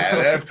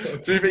yeah.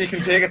 So you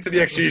can take it to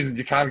the extremes and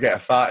you can get a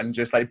fat, and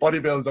just like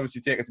bodybuilders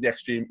obviously take it to the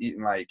extreme,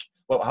 eating like,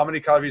 well, how many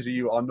calories are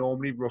you on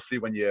normally roughly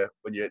when you're at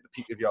the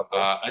peak of your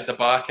bulk? At the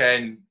back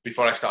end,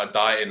 before I started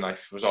dieting, I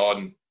was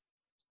on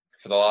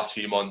for the last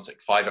few months like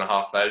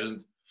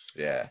 5,500.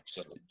 Yeah.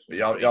 So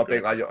You're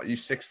big, like you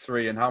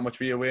 6'3", and how much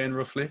were you weighing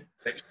roughly?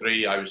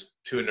 6'3", I was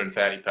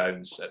 230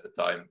 pounds at the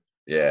time.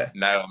 Yeah.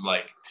 Now I'm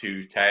like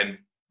 210.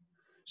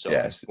 So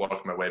yes. working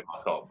my way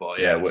back up. But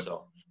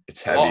so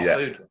it's heavy. A lot of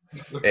food.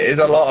 It is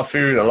a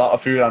lot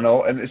of food, I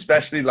know. And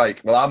especially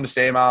like, well, I'm the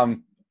same.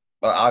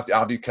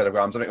 I do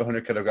kilograms. I'm like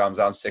 100 kilograms.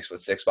 I'm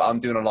 6'6", but I'm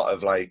doing a lot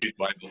of like,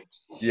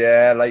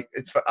 yeah, like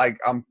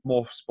I'm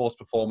more sports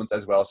performance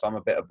as well. So I'm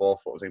a bit of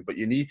both sort of thing, but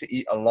you need to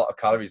eat a lot of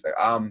calories. Like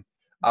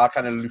I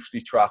kind of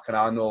loosely track, and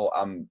I know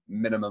I'm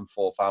minimum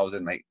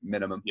 4,000, like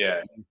minimum.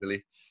 Yeah.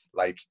 Usually.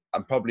 Like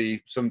I'm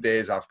probably, some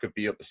days I could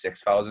be up to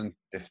 6,000.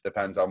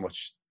 Depends how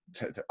much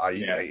I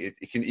eat. Yeah. Like,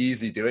 you can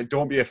easily do it.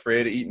 Don't be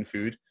afraid of eating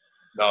food.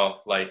 No,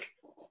 like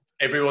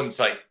everyone's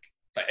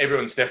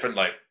different.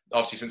 Like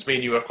obviously, since me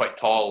and you are quite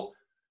tall,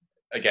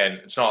 again,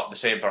 it's not the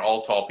same for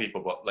all tall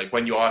people. But like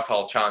when you are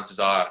tall, chances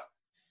are,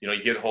 you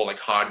hear the whole like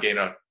hard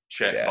gainer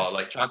shit. Yeah. But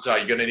like chances are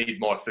you're gonna need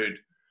more food.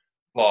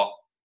 But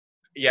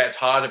yeah, it's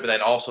harder. But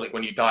then also like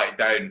when you diet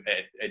down,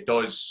 it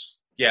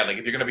does. Yeah, like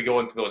if you're gonna be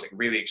going to those like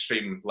really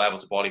extreme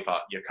levels of body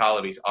fat, your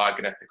calories are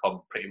gonna have to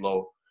come pretty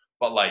low.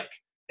 But like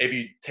if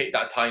you take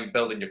that time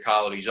building your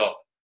calories up,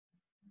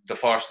 the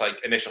first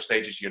like initial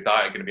stages of your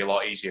diet are going to be a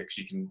lot easier because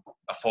you can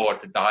afford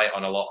to diet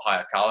on a lot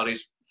higher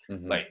calories.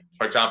 Mm-hmm. Like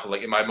for example,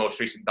 like in my most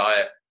recent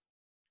diet,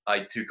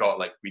 I took off,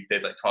 like we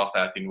did like 12,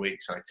 13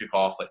 weeks, and I took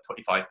off like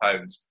 25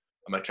 pounds,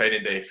 and my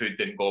training day food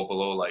didn't go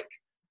below like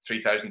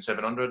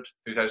 3,700,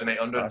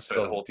 3,800 for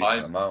the whole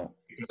time amount.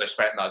 Because I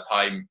spent that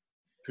time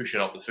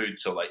pushing up the food.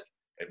 So like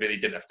it really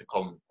didn't have to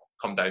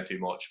come down too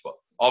much. But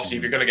obviously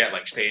if you're going to get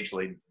like stage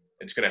lean,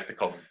 it's going to have to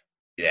come.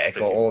 Yeah,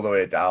 go all the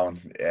way down.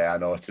 Yeah, I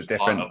know it's a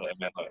different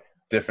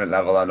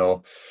level. I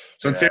know.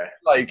 So in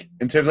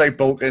terms of like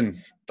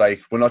bulking, like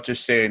we're not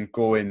just saying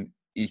go and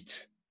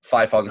eat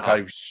 5,000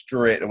 calories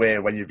straight away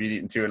when you've been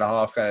eating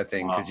 2.5 kind of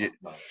thing.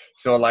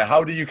 So like,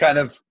 how do you kind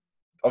of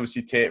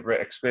obviously taper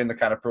it? Explain the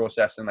kind of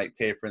process and like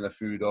tapering the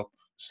food up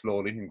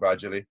slowly and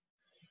gradually.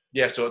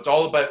 Yeah, so it's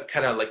all about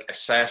kind of like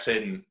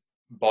assessing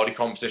body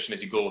composition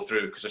as you go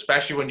through, because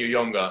especially when you're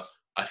younger,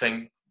 I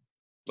think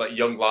like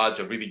young lads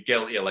are really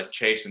guilty of like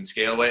chasing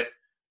scale weight.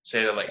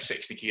 Say they're like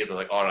 60 kilo, they're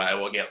like, all right, I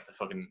will get up to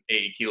fucking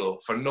 80 kilo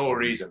for no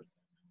reason.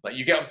 Like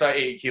you get up to that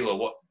 80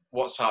 kilo,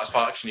 what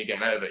satisfaction are you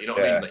getting out of it? You know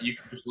what I mean? Like you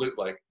can just look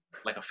like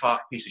a fat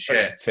piece of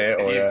shit.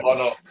 Potato, and you've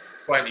gone up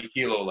 20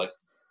 kilo like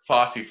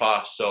far too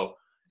fast. So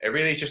it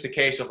really is just a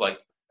case of like,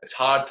 it's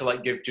hard to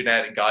like give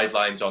genetic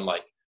guidelines on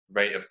like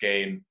rate of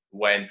gain,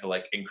 when to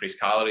like increase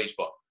calories,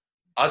 but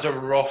as a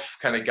rough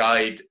kind of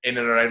guide, in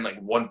and around like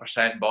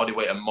 1% body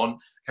weight a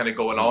month kind of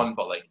going on,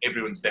 but like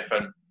everyone's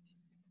different.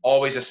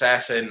 Always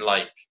assessing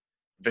like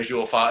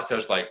visual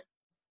factors, like,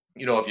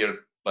 if your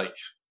like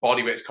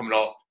body weight's coming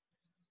up,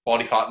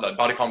 body fat, like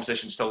body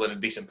composition still in a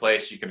decent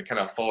place, you can kind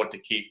of afford to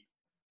keep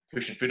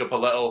pushing food up a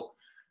little.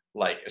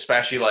 Like,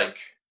 especially like,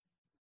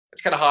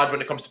 it's kind of hard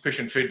when it comes to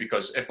pushing food,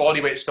 because if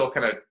body weight's still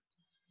kind of,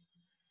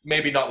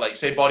 maybe not like,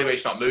 say body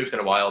weight's not moved in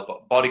a while,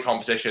 but body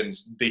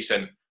composition's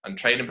decent and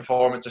training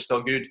performance is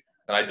still good,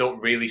 and I don't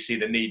really see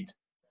the need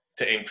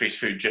to increase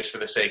food just for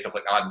the sake of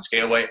like adding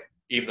scale weight,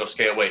 even though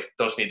scale weight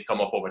does need to come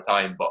up over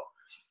time. But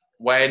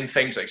when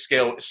things like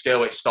scale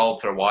weight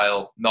stalled for a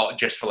while, not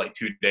just for like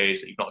 2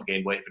 days, that you've not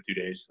gained weight for 2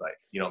 days, like,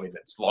 you know what I mean?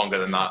 It's longer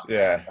than that.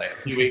 Yeah. Like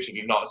a few weeks if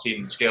you've not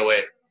seen scale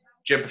weight,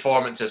 gym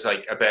performance is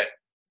like a bit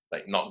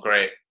like not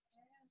great,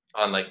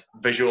 and like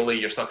visually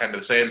you're still kind of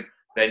the same,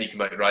 then you can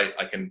be like, right,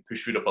 I can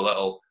push food up a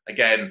little.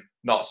 Again,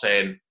 not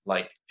saying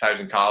like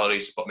 1,000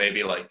 calories, but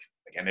maybe like,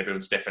 again,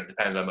 everyone's different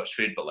depending on how much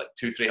food, but like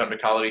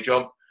 200-300 calorie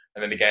jump.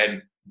 And then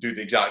again, do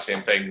the exact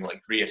same thing,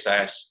 like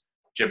reassess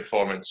gym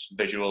performance,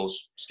 visuals,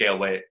 scale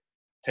weight,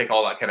 take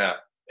all that kind of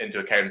into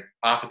account.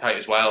 Appetite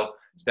as well.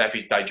 It's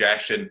definitely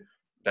digestion.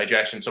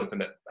 Digestion, something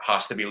that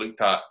has to be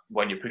looked at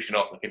when you're pushing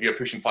up. Like if you're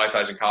pushing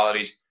 5,000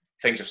 calories,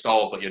 things have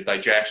stalled, but your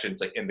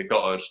digestion's like in the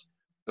gutters.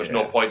 There's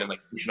no point in like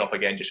pushing up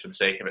again just for the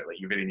sake of it. Like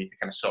you really need to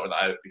kind of sort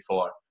that out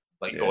before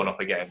like going up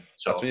again.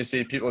 So that's when you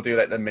see people do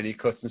like the mini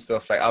cuts and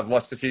stuff. Like I've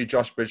watched a few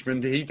Josh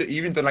Bridgman. He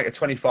even done like a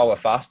 24-hour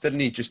fast, didn't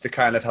he? Just to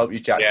kind of help you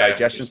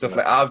digest and stuff.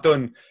 Like I've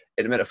done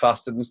intermittent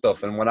fasting and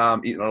stuff. And when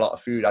I'm eating a lot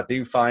of food, I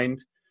do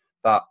find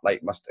that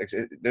like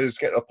there's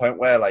get to a point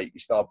where like you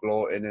start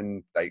bloating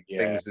and like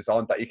things is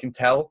on that you can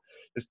tell.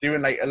 Just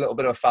doing like a little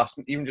bit of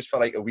fasting, even just for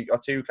like a week or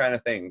two kind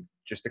of thing,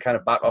 just to kind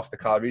of back off the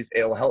calories,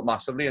 it'll help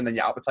massively, and then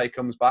your appetite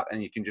comes back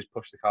and you can just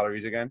push the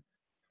calories again.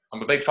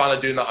 I'm a big fan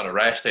of doing that on a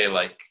rest day.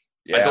 Like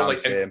I don't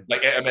like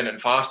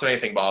intermittent fast or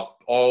anything, but I'll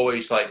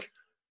always like,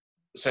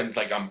 since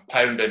like I'm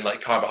pounding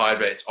like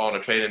carbohydrates on a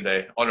training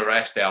day, on a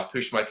rest day, I'll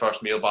push my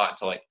first meal back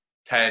to like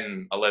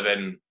 10,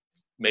 11,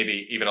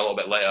 maybe even a little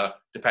bit later,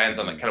 depends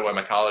on like kind of where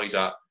my calories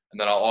are. And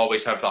then I'll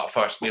always have that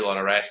first meal on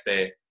a rest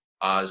day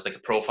as like a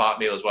pro fat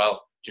meal as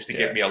well. just to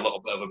give me a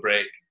little bit of a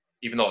break,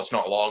 even though it's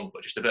not long,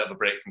 but just a bit of a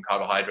break from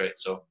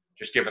carbohydrates. So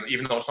just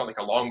even though it's not like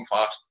a long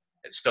fast,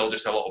 it's still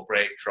just a little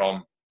break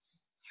from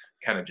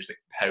kind of just like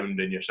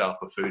pounding yourself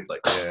with food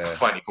like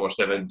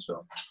 24/7.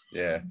 So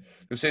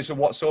so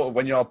what sort of,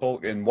 when you're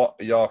bulking, what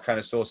are your kind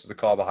of sources of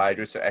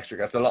carbohydrates or extra?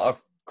 That's a lot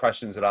of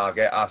questions that I'll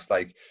get asked,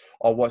 like,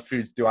 oh, what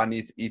foods do I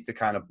need to eat to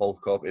kind of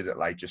bulk up? Is it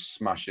like just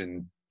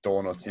smashing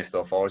donuts and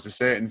stuff, or is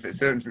there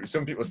certain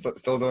some people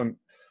still don't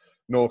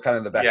know kind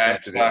of the best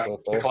things to go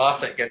for? The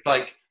classic.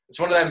 It's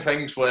one of them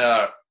things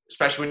where,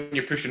 especially when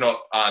you're pushing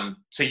up and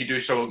say you do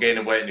struggle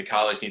gaining weight and your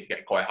calories need to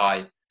get quite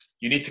high,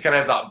 you need to kind of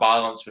have that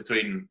balance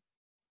between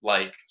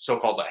like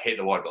so-called, I hate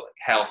the word, but like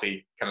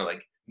healthy, kind of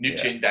like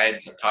nutrient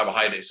dense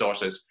carbohydrate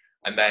sources,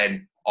 and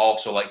then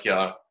also like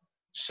your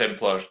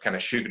simpler kind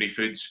of sugary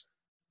foods.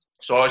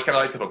 So I always kind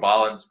of like to have a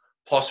balance.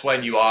 Plus,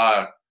 when you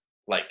are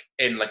like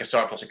in like a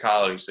surplus of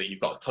calories that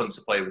you've got tons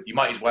to play with, you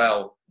might as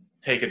well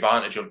take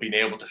advantage of being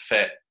able to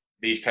fit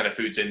these kind of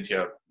foods into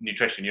your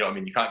nutrition. You know what I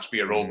mean? You can't just be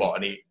a robot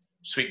and eat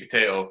sweet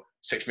potato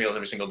 6 meals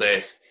every single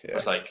day.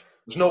 It's like,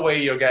 there's no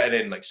way you're getting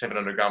in like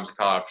 700 grams of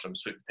carbs from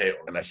sweet potato.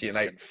 Unless you eat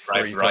like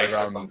 3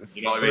 kilograms,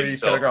 you know what I mean? 3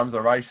 kilograms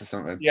of rice or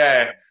something.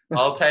 Yeah.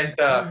 I'll tend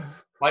to,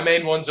 my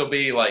main ones will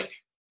be like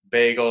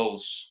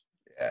bagels,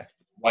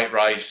 white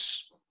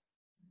rice,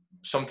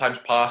 sometimes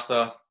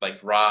pasta,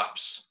 like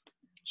wraps,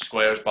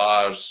 squares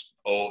bars,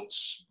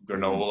 oats,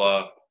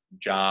 granola,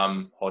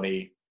 jam,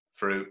 honey,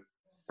 fruit,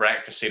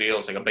 breakfast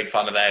cereals. Like, I'm a big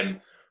fan of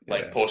them.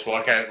 Like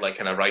post-workout, like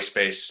kind of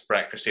rice-based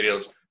breakfast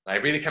cereals. And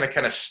I really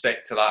kind of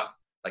stick to that.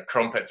 Like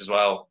crumpets as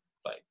well.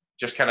 Like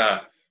just kind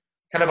of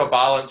a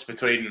balance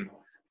between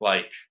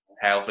like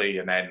healthy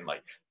and then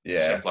like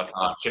simpler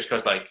carbs. Just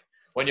because like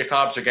when your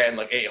carbs are getting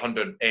like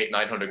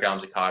 900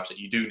 grams of carbs, that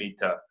you do need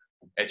to,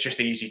 it's just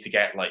easy to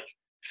get like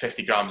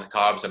 50 grams of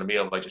carbs in a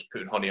meal by just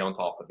putting honey on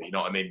top of it. You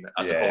know what I mean?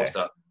 As opposed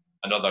to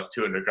another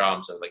 200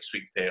 grams of like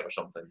sweet potato or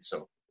something.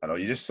 So I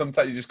know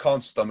sometimes you just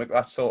can't stomach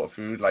that sort of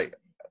food. Like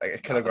a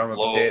kilogram of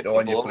potato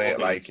on your plate,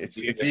 like it's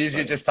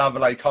easier just to have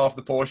like half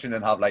the portion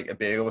and have like a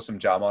bagel with some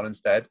jam on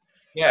instead.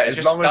 Yeah, it's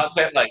just that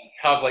bit, like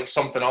have like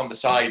something on the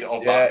side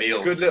of that meal.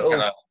 It's a good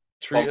little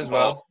treat as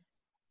well.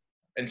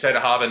 Instead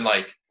of having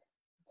like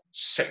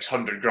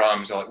 600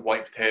 grams of like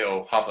white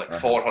potato, have like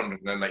 400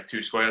 and then like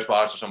 2 squares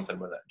bars or something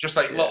with it. Just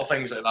like little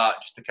things like that,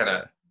 just to kind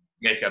of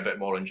make it a bit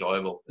more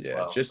enjoyable.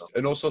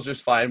 And also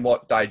just find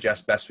what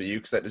digests best for you,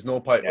 because like, there's no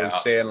point of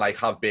saying like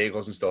have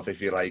bagels and stuff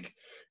if you like,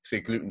 say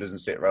gluten doesn't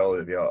sit well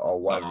with you or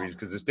whatever reason,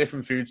 because there's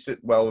different foods sit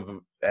well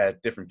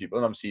with different people,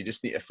 and obviously you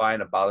just need to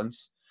find a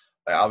balance.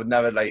 Like I would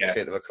never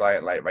say to a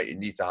client like, right, you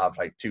need to have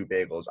like 2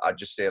 bagels. I'd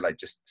just say like,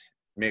 just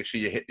make sure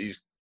you hit these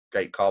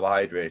great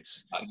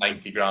carbohydrates,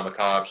 90 gram of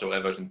carbs or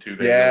whatever, and 2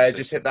 bagels. Yeah,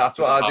 just hit that. That's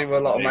what I do with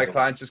a lot of my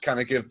clients, just kind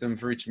of give them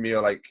for each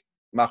meal like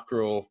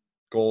macro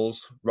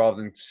goals,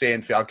 rather than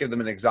saying, I'll give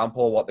them an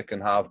example of what they can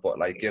have, but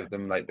like give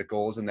them like the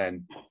goals, and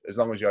then as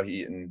long as you're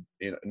eating,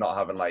 you know, not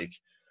having like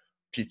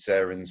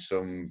pizza and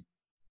some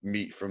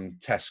meat from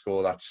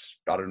Tesco that's,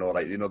 I don't know,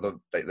 like, you know,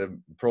 the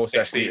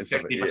processed meat and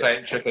stuff.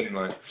 60% chicken,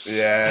 like.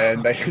 Yeah,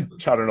 and like,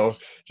 I don't know,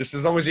 just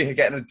as long as you're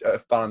getting a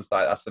balanced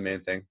diet, that's the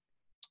main thing.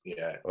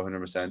 Yeah,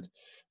 100%.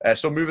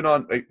 So moving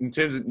on, like, in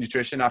terms of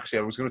nutrition, actually,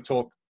 I was going to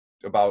talk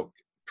about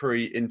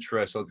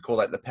pre-intra, so they call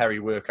like the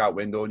peri-workout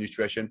window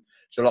nutrition.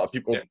 So a lot of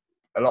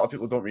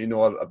people don't really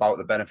know about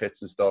the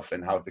benefits and stuff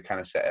and how to kind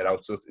of set it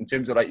out. So in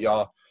terms of like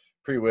your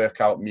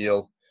pre-workout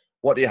meal,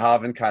 what do you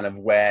have, and kind of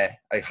where,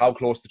 like how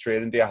close to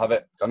training do you have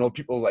it? I know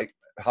people like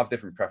have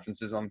different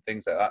preferences on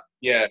things like that.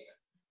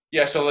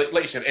 Yeah. So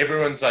like you said,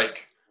 everyone's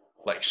like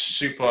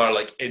super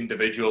like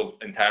individual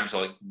in terms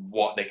of like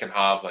what they can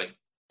have, like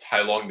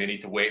how long they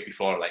need to wait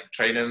before like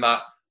training and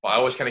that. But I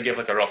always kind of give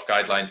like a rough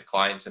guideline to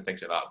clients and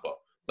things like that. But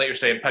like you're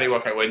saying,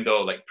 peri-workout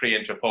window, like pre,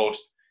 intra,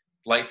 post,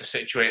 like to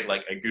situate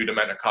like a good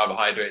amount of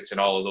carbohydrates in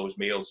all of those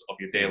meals of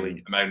your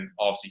daily amount,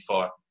 obviously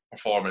for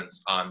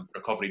performance and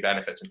recovery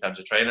benefits in terms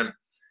of training.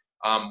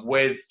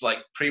 With like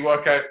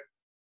pre-workout,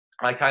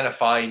 I kind of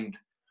find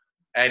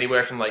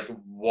anywhere from like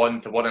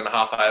 1 to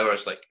 1.5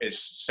 hours like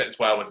sits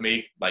well with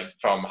me, like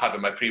from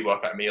having my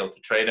pre-workout meal to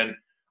training.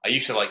 I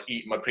used to like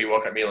eat my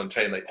pre-workout meal and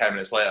train like 10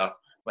 minutes later.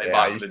 Like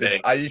back in the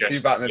day. I used to do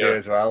back in the day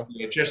as well.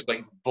 You're just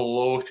like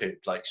bloated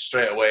like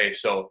straight away.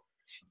 So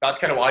that's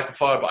kind of what I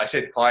prefer. But I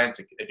say to clients,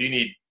 if you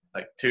need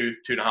like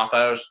 2.5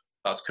 hours,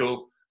 that's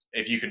cool.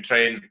 If you can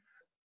train,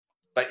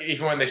 like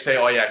even when they say,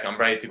 oh yeah, I'm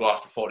ready to go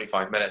after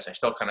 45 minutes, I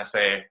still kind of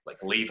say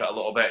like leave it a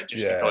little bit,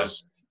 just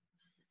because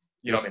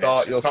you'll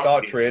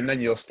start training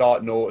and you'll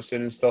start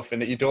noticing and stuff,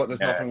 and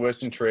there's nothing worse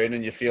than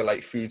training. You feel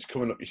like food's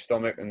coming up your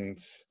stomach and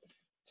it's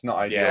not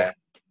ideal. Yeah.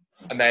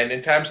 And then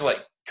in terms of like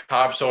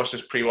carb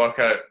sources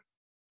pre-workout,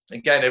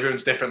 again,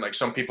 everyone's different. Like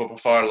some people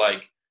prefer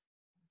like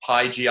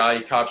high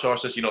GI carb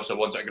sources, you know, so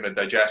ones that are going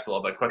to digest a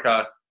little bit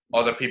quicker.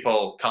 Other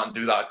people can't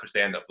do that because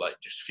they end up like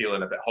just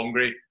feeling a bit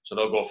hungry, so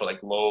they'll go for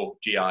like low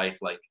GI,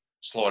 like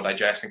slower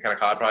digesting kind of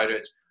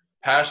carbohydrates.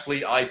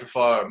 Personally, I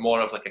prefer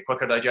more of like a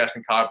quicker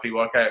digesting carb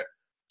pre-workout.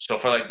 So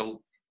for like the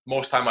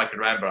most time I can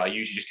remember, I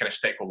usually just kind of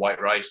stick with white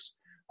rice.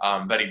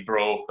 very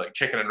bro, like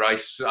chicken and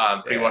rice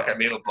pre-workout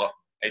meal, but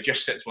it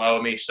just sits well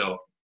with me. So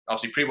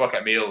obviously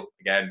pre-workout meal,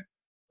 again,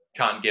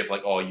 can't give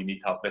like, oh, you need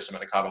to have this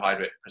amount of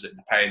carbohydrate, because it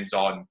depends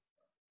on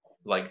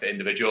like the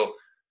individual.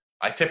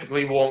 I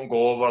typically won't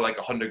go over like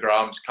 100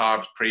 grams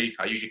carbs pre.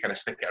 I usually kind of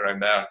stick it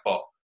around there.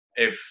 But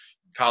if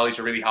calories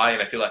are really high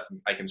and I feel like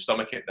I can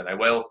stomach it, then I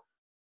will.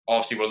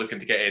 Obviously, we're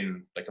looking to get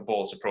in like a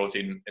bolus of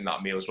protein in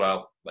that meal as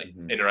well, like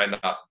in around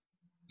that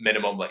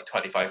minimum like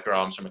 25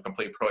 grams from a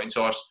complete protein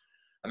source.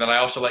 And then I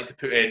also like to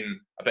put in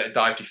a bit of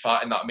dietary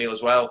fat in that meal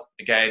as well.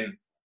 Again,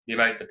 the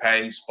amount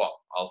depends, but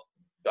I'll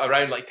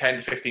around like 10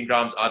 to 15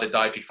 grams added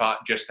dietary fat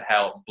just to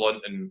help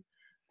blunt and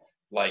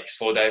like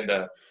slow down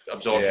the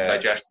absorption,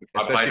 digestion.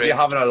 Especially if you're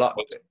having a lot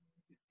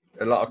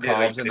of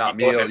carbs in that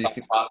meal, you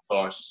can fat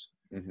source.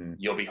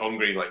 You'll be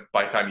hungry like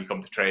by the time you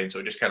come to train.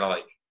 So just kind of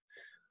like,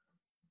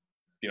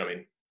 you know what I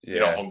mean? You're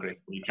not hungry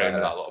when you train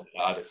with that little bit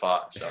of added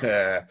fat. So.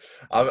 Yeah,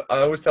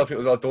 I always tell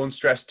people, don't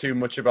stress too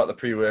much about the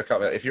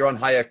pre-workout. If you're on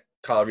higher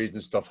calories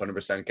and stuff,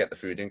 100% get the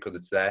food in because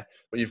it's there.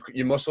 But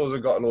your muscles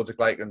have got loads of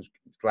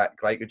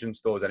glycogen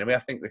stores anyway. I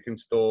think they can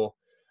store,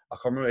 I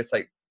can't remember, it's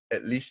like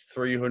at least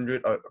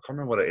 300, I can't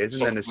remember what it is,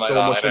 and then there's so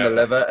much in the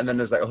liver, and then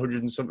there's like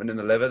 100 and something in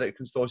the liver that it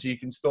can store. So you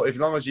can store, as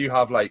long as you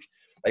have like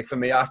for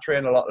me, I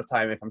train a lot of the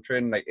time. If I'm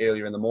training like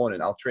earlier in the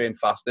morning, I'll train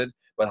fasted,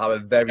 but have a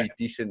very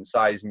decent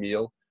sized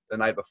meal the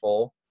night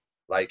before,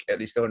 like at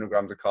least 100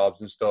 grams of carbs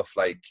and stuff,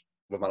 like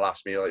with my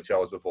last meal, like 2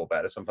 hours before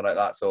bed or something like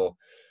that. So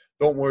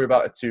don't worry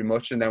about it too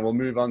much. And then we'll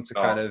move on to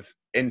kind of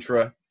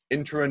intra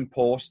and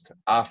post.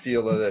 I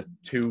feel are the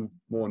two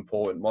more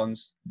important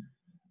ones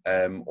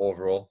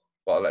overall.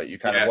 But I'll let you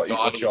kind of,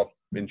 what's your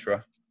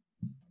intra?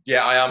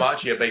 Yeah, I am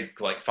actually a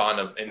big like fan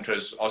of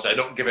intras. Also, I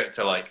don't give it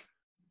to like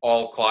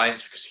all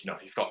clients because, you know,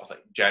 if you've got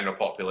like general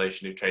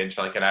population who trains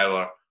for like an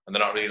hour and they're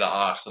not really that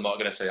arsed, I'm not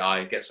going to say,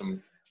 get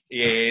some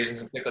EAAs and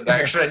some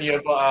cyclodextrin in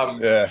you. But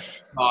no,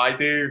 I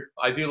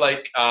do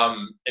like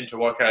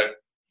intra-workout.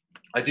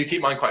 I do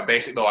keep mine quite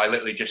basic though. I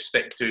literally just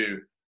stick to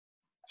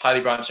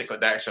highly branched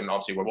cyclodextrin.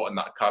 Obviously, we're wanting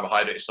that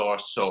carbohydrate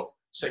source. So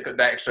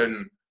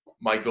cyclodextrin,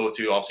 my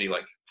go-to, obviously,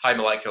 like high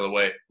molecular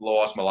weight,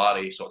 low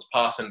osmolarity. So it's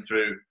passing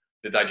through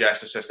the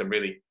digestive system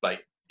really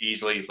like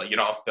easily. Like you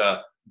don't have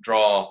to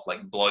draw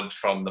like blood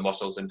from the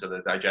muscles into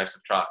the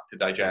digestive tract to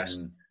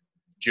digest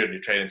during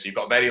your training. So you've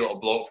got very little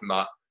bloat from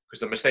that. Because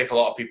the mistake a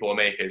lot of people will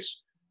make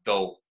is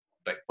they'll,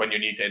 like when you're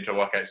new to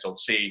intra-workouts, they'll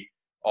see,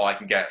 I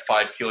can get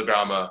 5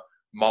 kilogram of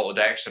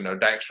maltodextrin or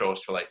dextrose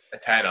for like a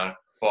tenner,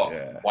 but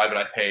why would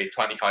I pay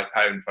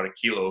 £25 for a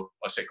kilo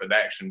of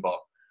cyclodextrin? But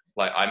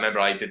like I remember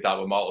I did that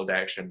with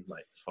maltodextrin,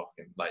 like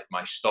fucking, like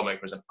my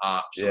stomach was an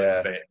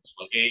absolute bit.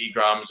 Like 80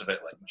 grams of it,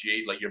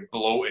 like you're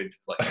bloated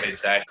like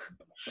mid-second.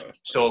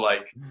 So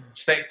like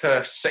stick to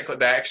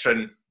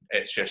cyclodextrin.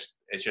 It's just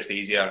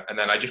easier, and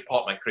then I just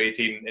pop my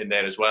creatine in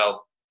there as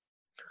well.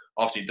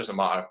 Obviously, it doesn't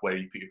matter where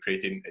you put your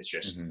creatine. It's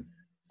just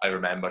I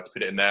remember to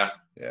put it in there.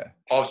 Yeah.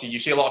 Obviously, you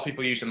see a lot of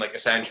people using like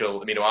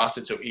essential amino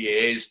acids, so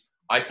EAAs.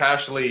 I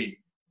personally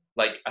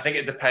I think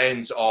it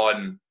depends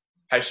on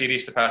how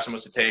serious the person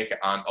wants to take it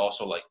and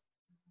also like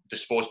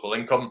disposable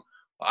income.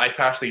 I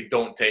personally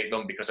don't take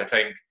them because I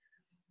think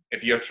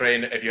if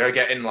you're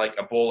getting like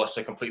a bolus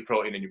of complete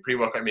protein in your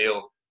pre-workout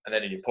meal and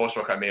then in your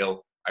post-workout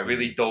meal, I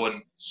really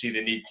don't see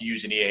the need to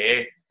use an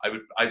EAA.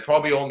 I'd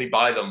probably only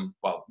buy them,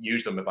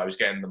 use them if I was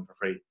getting them for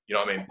free. You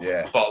know what I mean?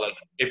 Yeah. But like,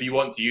 if you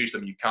want to use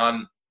them, you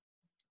can.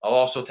 I'll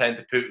also tend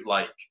to put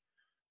like,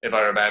 if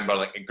I remember,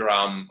 like a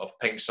gram of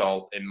pink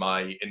salt in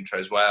my intra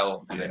as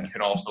well. And then you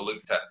can also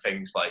look at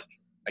things like,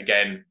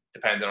 again,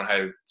 depending on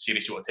how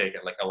serious you want to take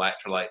it, like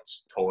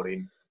electrolytes,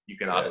 taurine, you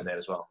can add in there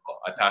as well.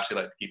 But I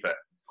personally like to keep it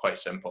quite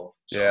simple.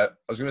 So. Yeah,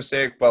 I was going to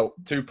say,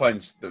 2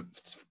 points. The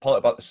part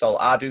about the salt,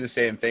 I do the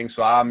same thing.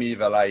 So I'm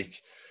either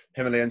like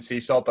Himalayan sea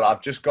salt, but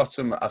I've just got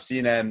some. I've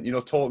seen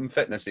Totem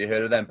Fitness. You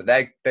heard of them?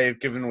 But they've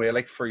given away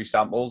like free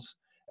samples.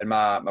 And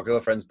my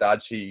girlfriend's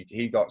dad,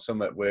 he got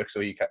some at work,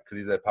 so because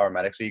he's a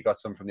paramedic, so he got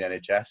some from the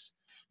NHS.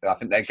 And I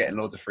think they're getting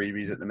loads of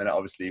freebies at the minute,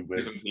 obviously.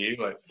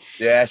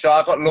 Yeah, so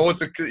I got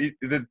loads of.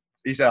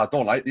 He said I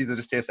don't like these; they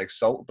just taste like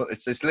salt. But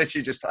it's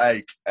literally just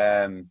like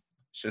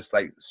it's just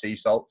like sea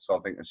salt. So I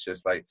think it's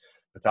just like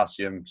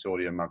potassium,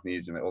 sodium,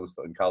 magnesium, all the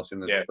stuff, and calcium,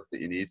 the stuff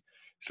that you need.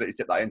 Just let you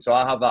tip that in. So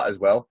I have that as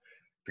well.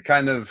 To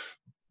kind of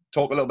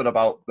talk a little bit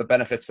about the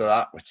benefits of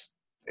that, which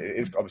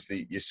is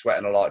obviously you're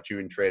sweating a lot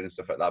during training and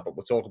stuff like that, but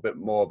we'll talk a bit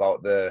more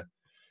about the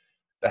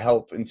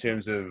help in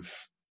terms of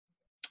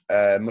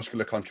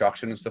muscular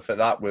contraction and stuff like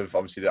that with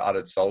obviously the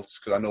added salts.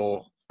 Because I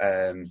know,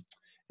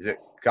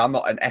 I'm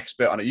not an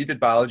expert on it. You did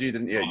biology,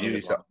 didn't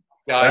you?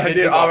 Yeah, I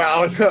did.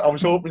 I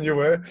was hoping you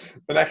were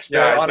an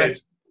expert on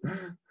it.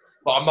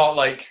 But I'm not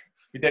like,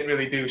 we didn't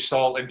really do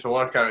salt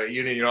intra-workout at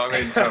uni, you know what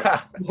I mean? So,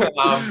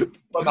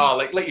 but no,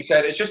 like you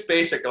said, it's just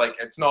basic. Like,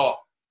 it's not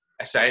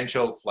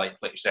essential. Like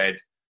you said,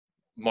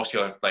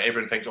 muscular. Like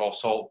everyone thinks,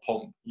 salt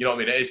pump. You know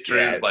what I mean? It is true.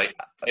 Yeah. Like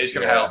it's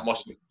going to help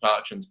muscular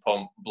contractions,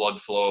 pump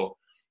blood flow.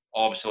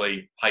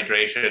 Obviously,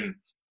 hydration.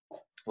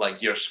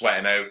 Like you're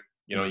sweating out.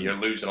 You know, you're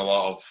losing a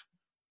lot of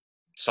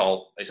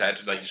salt,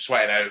 etc. Like you're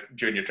sweating out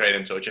during your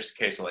training, so it's just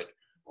a case of like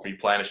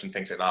replenishing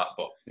things like that.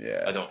 But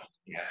Yeah. I don't.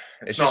 Yeah,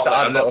 It's not just to like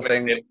add a I'm not little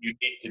gonna thing. say you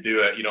need to do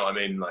it. You know what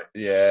I mean? Like,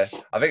 Yeah,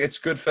 I think it's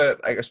good for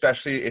like,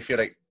 especially if you're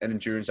like an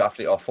endurance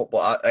athlete or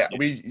football.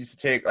 We used to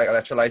take like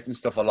electrolytes and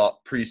stuff a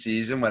lot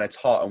pre-season when it's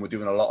hot and we're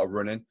doing a lot of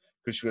running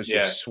because you're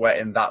yeah,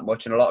 sweating that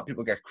much, and a lot of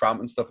people get cramp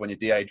and stuff when you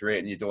dehydrate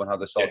and you don't have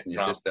the yeah, salt in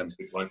your crap. system. That's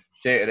a good point.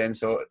 Take it in.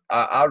 So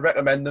I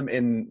recommend them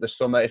in the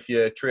summer if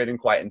you're training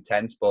quite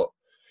intense, but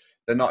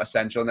they're not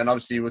essential. And then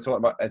obviously we're talking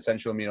about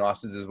essential amino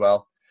acids as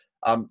well.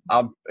 I'm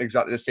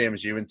exactly the same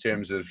as you in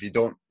terms of you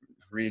don't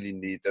really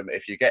need them.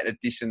 If you're getting a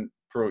decent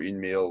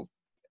protein meal,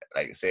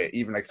 like I say,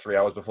 even like 3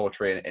 hours before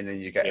training, and then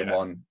you're getting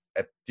Yeah,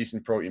 a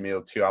decent protein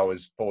meal 2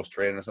 hours post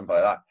training or something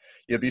like that,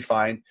 you'll be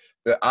fine.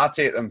 I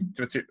take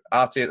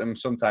them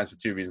sometimes for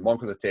two reasons. One,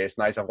 because it tastes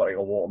nice. I've got like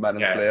a watermelon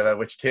yeah, flavour,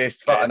 which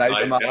tastes yeah, fat and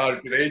it's nice. nice.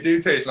 Yeah, they do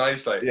taste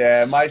nice. Like,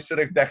 Yeah, my sort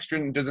of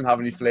dextrin doesn't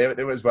have any flavour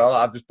to it as well.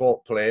 I've just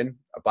bought plain,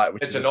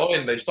 which it's is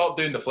annoying. They stopped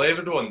doing the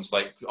flavored ones,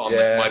 like on like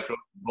yeah. micro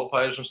milk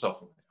powders and stuff.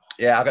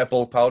 Yeah, I get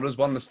bulk powders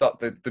one. They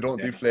don't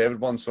Yeah, do flavoured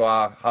ones, so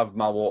I have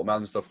my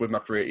watermelon stuff with my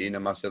creatine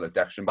and my sort of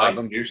dextrin. But I like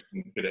don't. juice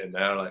and put it in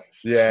there. Like,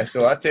 Yeah,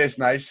 so that tastes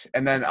nice.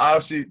 And then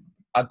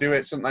I do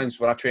it sometimes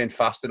when I train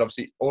fasted.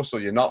 Obviously, also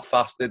you're not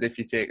fasted if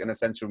you take an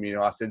essential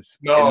amino acids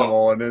in the no,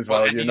 morning as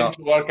well. if You're you not.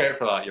 didn't work out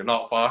for that, you're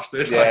not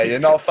fasted. Yeah, Like,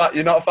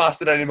 You're not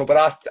fasted anymore.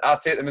 But I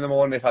take them in the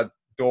morning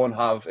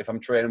if I'm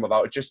training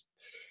without it. Just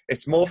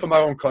it's more for my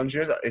own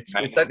conscience. It's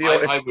like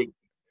I would.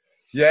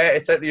 yeah,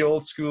 it's like the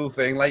old school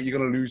thing. Like you're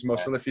gonna lose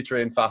muscle if you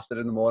train fasted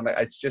in the morning.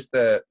 It's just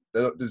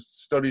there's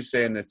studies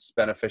saying it's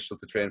beneficial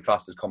to train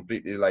fasted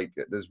completely. Like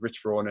there's Rich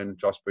Froning and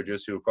Josh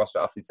Bridges who are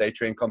CrossFit athletes. They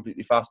train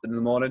completely fasted in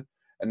the morning,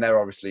 and they're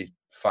obviously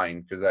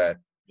fine because they're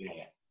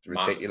Yeah,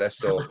 ridiculous.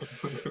 So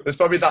there's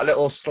probably that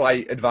little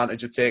slight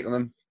advantage of taking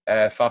them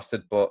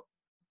fasted. But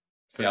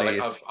for yeah, me,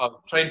 like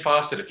I've trained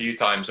fasted a few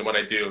times, and when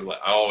I do, like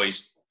I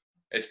always,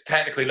 it's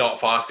technically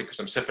not fasted because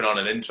I'm sipping on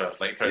an intra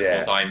like throughout the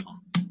whole time.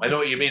 I know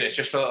what you mean. It's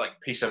just for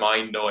like peace of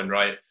mind, knowing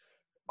right,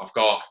 I've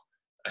got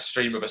a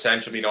stream of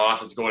essential amino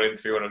acids going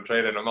into me when I'm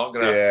training. I'm not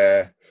gonna,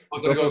 yeah.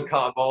 I'm gonna go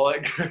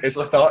catabolic.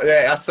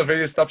 Yeah, that's the thing.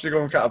 It stops you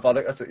going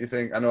catabolic. That's what you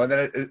think. I know, and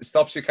then it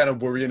stops you kind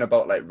of worrying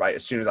about like, right,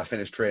 as soon as I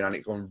finish training, I need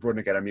to go and run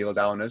and get a meal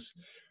down us.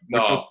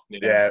 Which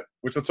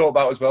we'll talk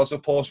about as well. So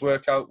post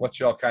workout, what's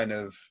your kind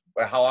of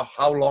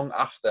how long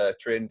after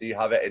training do you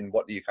have it, and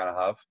what do you kind of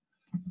have?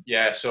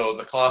 Yeah, so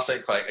the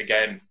classic, like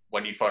again,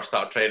 when you first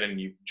start training,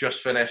 you've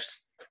just finished,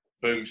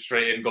 boom,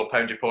 straight in, go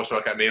pound your post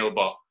workout meal,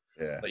 but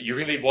like, you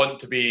really want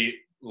to be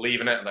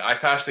leaving it. Like I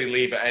personally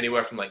leave it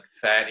anywhere from like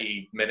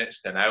 30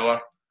 minutes to an hour.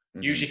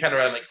 Mm-hmm. Usually kind of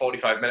around like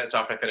 45 minutes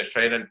after I finish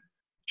training,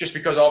 just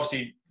because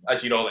obviously,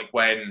 as you know, like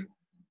when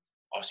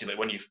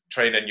you're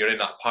training, you're in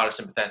that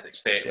parasympathetic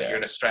state, like you're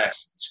in a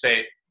stressed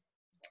state.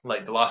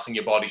 Like the last thing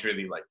your body's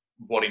really like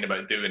worrying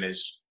about doing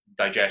is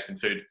digesting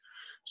food.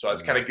 So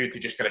it's kind of good to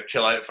just kind of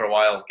chill out for a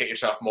while, get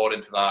yourself more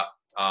into that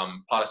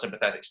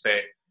parasympathetic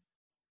state.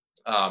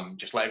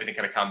 Just let everything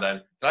kind of calm down.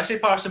 Did I say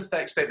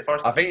parasympathetic state the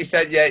first time? I think you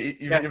said,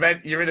 you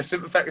meant you're in a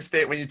sympathetic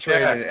state when you're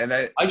training. And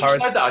then I just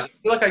said that. I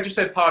feel like I just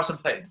said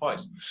parasympathetic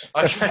twice.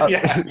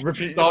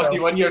 Repeat yourself. Obviously,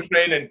 when you're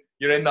training,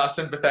 you're in that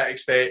sympathetic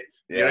state.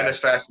 You're in a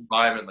stressed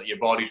environment. Like your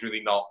body's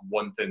really not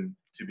wanting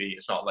to be.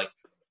 It's not like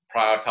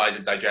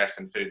prioritizing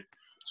digesting food.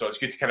 So it's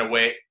good to kind of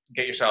wait,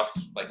 get yourself,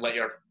 like let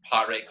your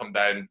heart rate come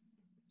down,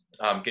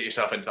 get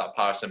yourself into that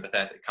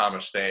parasympathetic, calmer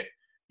state.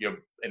 You're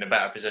in a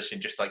better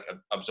position, just like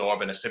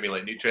absorb and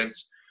assimilate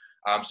nutrients.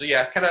 So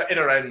yeah, kind of in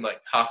around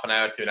like half an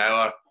hour to an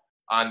hour.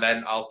 And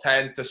then I'll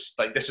tend to,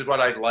 like, this is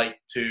what I'd like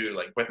to,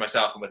 like with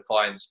myself and with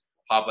clients,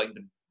 have like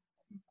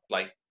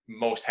the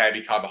most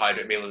heavy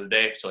carbohydrate meal of the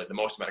day. So like the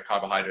most amount of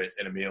carbohydrates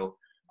in a meal,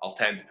 I'll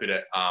tend to put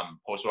it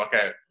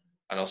post-workout,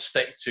 and I'll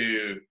stick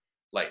to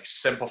like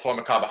simple form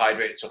of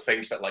carbohydrates. So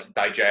things that like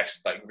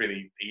digest like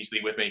really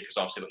easily with me, because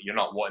obviously like, you're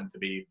not wanting to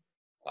be,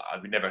 I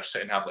would never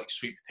sit and have like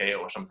sweet potato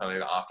or something like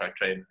that after I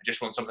train. I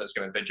just want something that's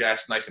going to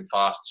digest nice and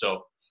fast.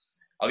 So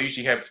I'll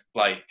usually have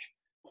like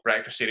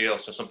breakfast cereal,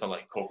 so something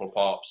like Cocoa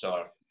Pops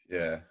or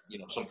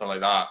something like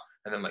that,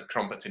 and then like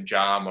crumpets and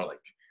jam, or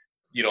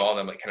like all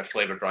them like kind of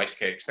flavored rice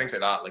cakes, things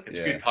like that. Like it's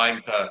a good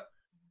time to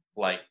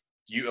like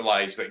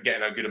utilize like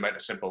getting a good amount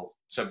of simple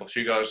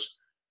sugars.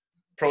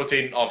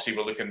 Protein, obviously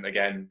we're looking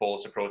again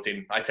bolus of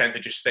protein. I tend to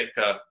just stick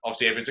to,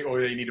 obviously everyone's like, oh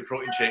yeah, you need a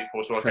protein shake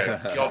post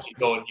workout. You obviously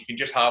don't. You can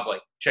just have like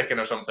chicken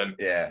or something.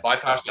 Yeah. But I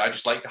personally, I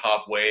just like to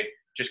have whey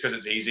just because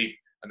it's easy,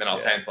 and then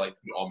I'll tend to like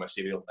put it on my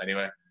cereal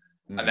anyway.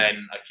 And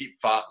then I keep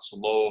fats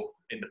low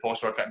in the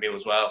post workout meal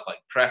as well, like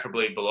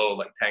preferably below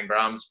like 10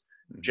 grams,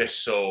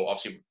 just so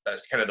obviously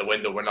that's kind of the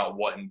window we're not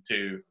wanting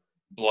to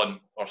blunt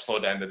or slow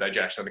down the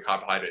digestion of the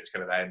carbohydrates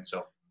kind of then.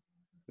 So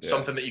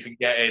something that you can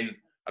get in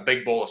a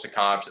big bolus of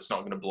carbs, it's not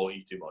going to bloat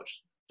you too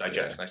much.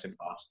 Digest nice and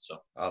fast. So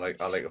I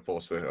like a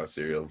post-workout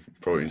cereal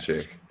protein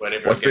shake.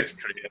 What's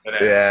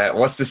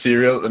the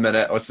cereal at the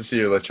minute? What's the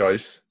cereal of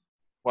choice?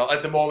 Well,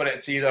 at the moment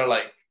it's either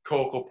like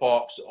Cocoa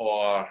Pops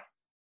or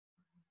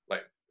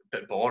like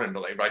bit boring,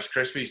 but like Rice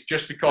Krispies,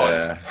 just because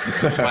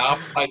Yeah.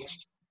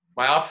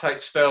 my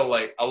appetite's still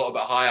like a little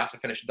bit high after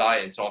finishing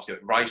dieting. So obviously,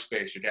 like rice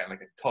based, you're getting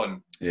like a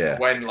ton. Yeah. But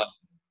when like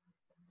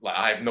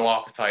I have no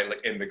appetite,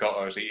 like in the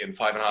gutters, eating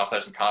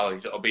 5,500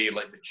 calories, it'll be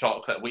like the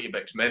chocolate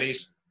Weetabix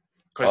minis,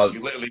 because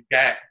you literally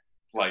get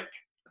like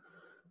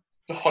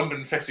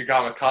 150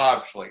 gram of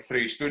carbs for like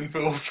 3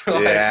 spoonfuls.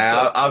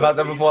 Yeah, I've had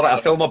them before. Like,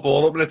 I fill my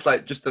bowl up and it's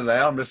like just in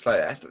there. I'm just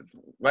like,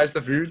 where's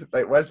the food?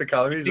 Like, where's the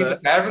calories there? The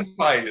parent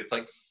size, it's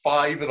like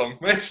 5 of them.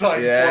 It's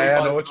like yeah,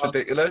 I know, it's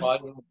ridiculous.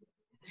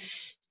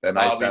 They're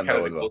nice then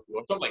though as well.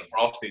 Something like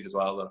Frosties as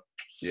well though.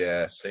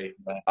 Yeah, safe.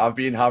 I've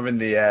been having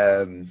the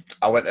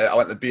I went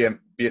to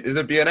is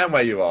it B&M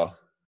where you are?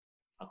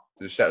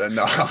 Just shut them.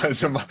 No,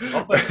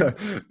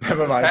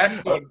 never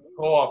mind.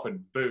 Co-op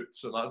and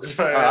Boots, and that's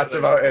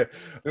about it.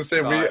 I'll say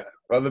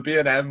the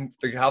B&M,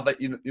 they have like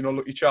you know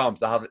Lucky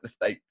Charms. They have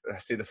like I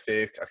see the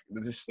fake,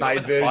 the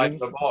snide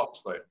versions.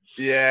 Box, like.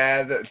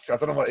 Yeah, I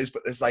don't know what it is,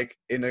 but it's like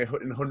in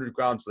 100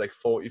 grams, like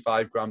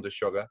 45 grams of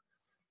sugar.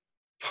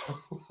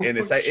 And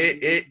it's like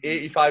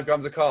 85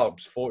 grams of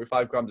carbs,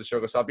 45 grams of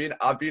sugar. So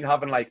I've been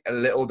having like a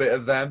little bit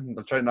of them.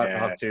 I'm trying not to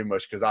have too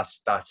much because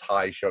that's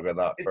high sugar.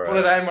 It's one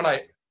of them when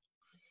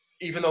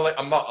even though like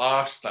I'm not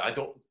arsed, like I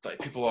don't like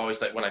people always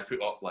like when I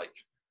put up like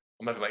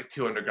I'm having like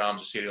 200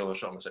 grams of cereal or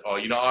something. It's like, oh,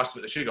 you're not arsed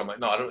about the sugar. I'm like,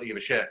 no, I don't really give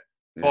a shit.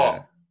 Yeah.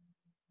 But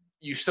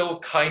you still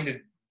kind of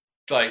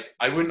like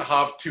I wouldn't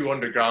have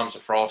 200 grams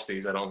of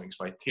Frosties. I don't think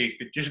so. My teeth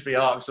would just be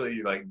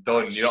absolutely like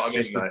done. You know what I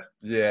mean?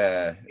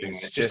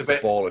 It's just a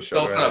bit. Ball of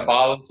sugar. Still kind of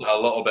balance it a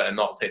little bit and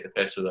not take the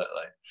piss with it.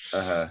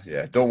 Like.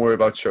 Yeah. Don't worry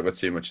about sugar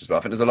too much as well.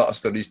 I think there's a lot of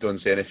studies done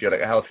saying if you're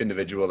like a healthy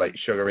individual, like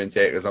sugar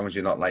intake, as long as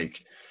you're not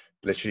like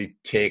literally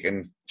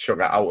taking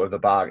sugar out of the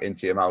bag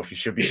into your mouth, you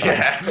should be fine.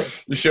 Yeah.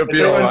 You should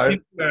be all right.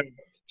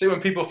 See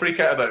when people freak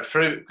out about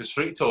fruit because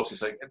fructose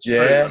is like it's fruit.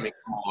 I mean,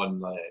 come on,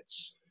 like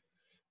it's.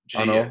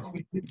 I know.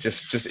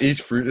 just eat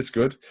fruit. It's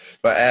good.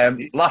 But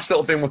last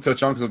little thing we'll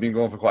touch on because we've been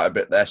going for quite a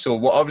bit there. So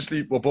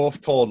we're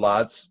both tall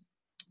lads,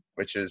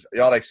 which is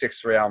you're like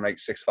 6'3", I'm like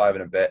 6'5"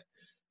 and a bit.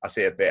 I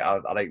say a bit. I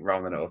like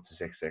rounding it up to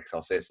 6'6".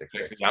 I'll say 6'6".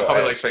 Yeah, I'm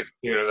probably like 6'2"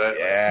 of it.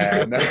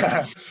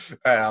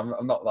 Yeah,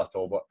 I'm not that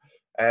tall, but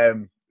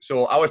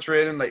so our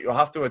training, like you'll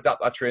have to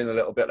adapt our training a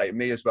little bit. Like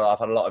me as well, I've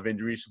had a lot of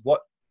injuries.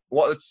 What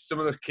are some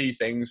of the key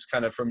things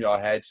kind of from your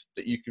head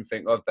that you can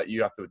think of that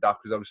you have to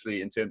adapt? Because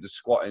obviously in terms of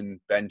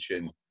squatting,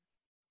 benching,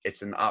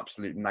 it's an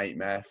absolute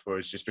nightmare for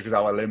us just because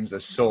our limbs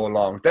are so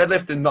long.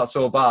 Deadlifting, not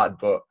so bad,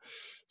 but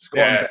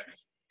squatting,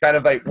 kind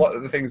of like what are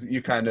the things that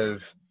you kind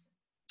of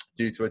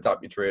do to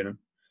adapt your training?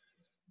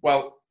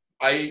 Well,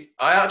 I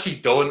actually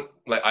don't.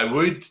 Like I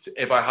would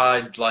if I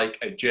had like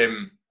a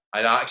gym. I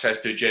had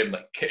access to a gym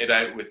like kitted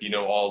out with, you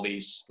know, all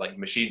these like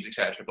machines,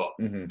 etc. But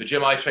the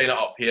gym I train at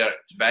up here,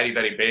 it's very,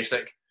 very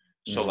basic.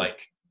 So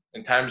like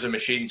in terms of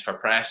machines for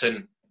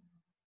pressing,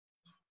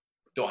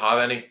 don't have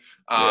any.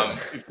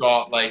 We've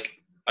got like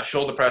a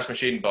shoulder press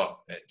machine, but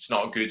it's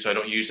not good, so I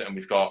don't use it. And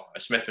we've got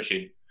a Smith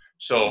machine.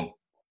 So,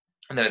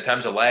 and then in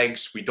terms of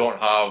legs, we don't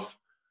have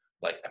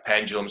like a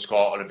pendulum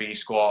squat or a V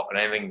squat or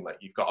anything. Like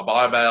you've got a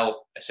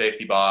barbell, a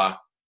safety bar,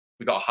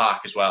 we've got a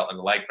hack as well, and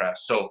a leg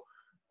press. So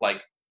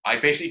like I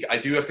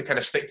do have to kind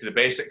of stick to the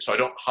basics, so I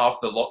don't have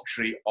the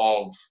luxury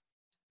of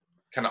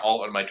kind of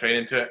altering my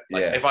training to it.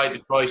 Like if I had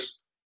the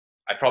choice,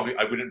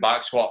 I wouldn't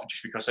back squat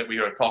just because like we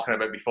were talking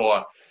about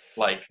before,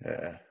 like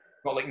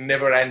got like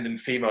never ending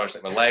femurs,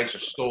 like my legs are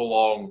so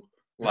long,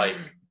 like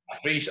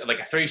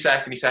a 3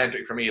 second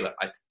eccentric for me, like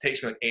it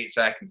takes me like 8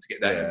 seconds to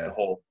get down into the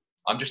hole.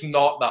 I'm just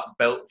not that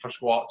built for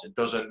squats. It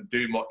doesn't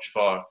do much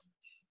for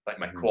like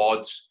my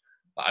quads.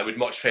 I would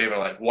much favour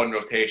like one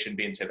rotation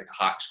being say like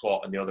a hack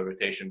squat and the other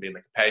rotation being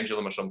like a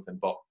pendulum or something.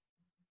 But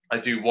I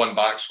do one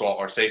back squat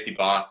or safety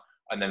bar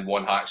and then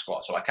one hack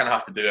squat. So I kind of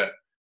have to do it.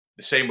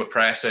 The same with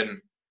pressing.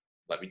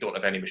 Like we don't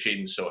have any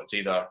machines, so it's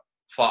either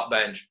flat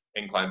bench,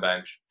 incline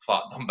bench,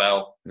 flat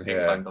dumbbell,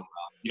 incline dumbbell.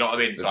 You know what I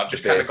mean? So I've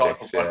just kind of got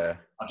to work.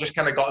 I've just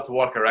kind of got to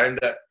work around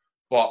it.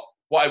 But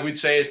what I would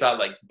say is that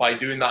like by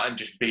doing that and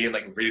just being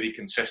like really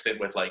consistent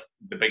with like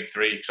the big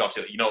three, because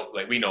obviously you know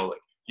like we know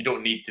like you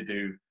don't need to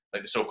do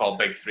like the so-called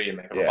big three and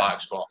like a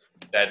back squat,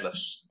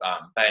 deadlifts,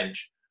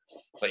 bench.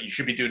 Like you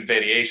should be doing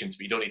variations,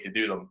 but you don't need to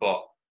do them.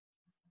 But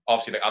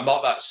obviously, like I'm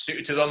not that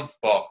suited to them.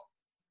 But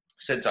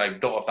since I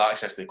don't have that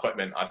access to the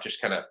equipment, I've just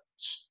kind of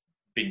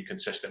been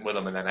consistent with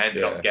them, and then I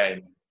ended up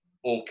getting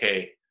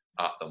okay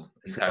at them.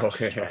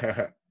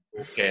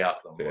 Okay at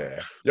them. Yeah,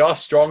 you're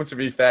strong. To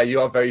be fair,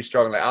 you are very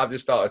strong. Like I've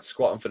just started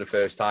squatting for the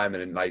first time,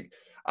 and like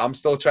I'm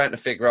still trying to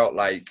figure out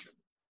like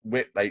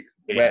with like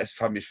where to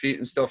have my feet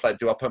and stuff. Like,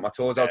 do I put my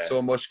toes out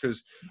so much?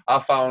 Because I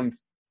found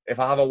if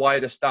I have a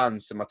wider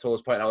stance and my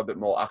toes pointing out a bit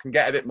more, I can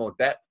get a bit more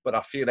depth. But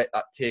I feel like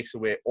that takes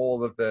away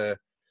all of the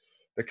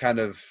kind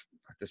of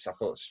I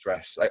call it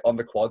stress, like on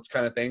the quads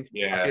kind of thing.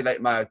 I feel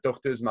like my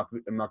adductors,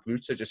 my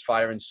glutes are just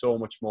firing so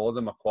much more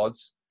than my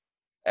quads.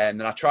 And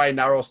then I try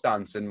narrow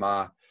stance, and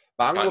my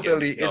angle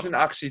ability isn't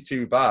actually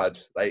too bad.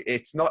 Like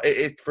it's not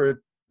it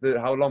for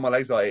how long my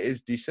legs are. It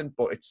is decent,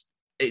 but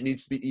it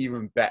needs to be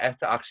even better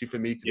to actually for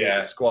me to be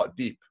able to squat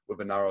deep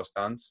with a narrow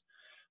stance.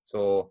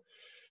 So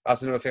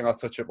that's another thing I'll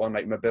touch upon,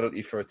 like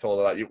mobility for a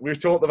taller lad. We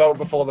talked about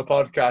before the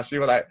podcast.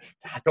 You were like,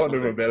 I don't do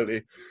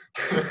mobility.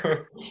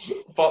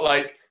 But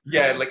like,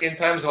 yeah, like in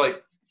terms of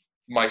like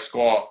my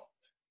squat,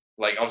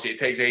 like obviously it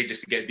takes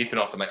ages to get deep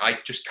enough, and like I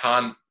just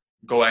can't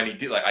go any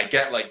deep. Like I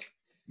get like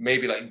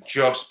maybe like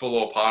just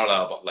below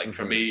parallel, but like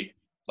for me,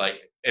 like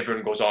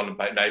everyone goes on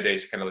about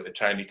nowadays kind of like the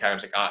trendy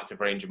terms like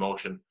active range of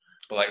motion.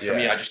 But like for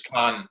me,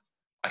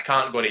 I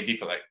can't go any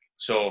deeper. Like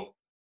so,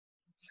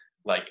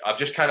 like I've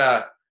just kind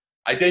of.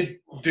 I did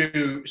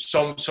do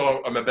some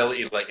sort of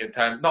mobility, like in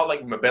time, not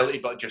like mobility,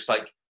 but just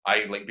like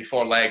I like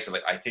before legs,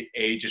 like I take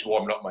ages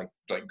warming up my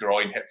like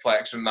groin, hip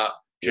flexor and that,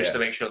 just to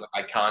make sure that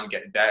I can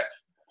get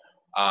depth.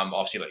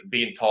 Obviously, like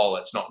being tall,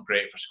 it's not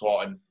great for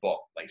squatting, but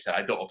like I said,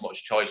 I don't have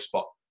much choice.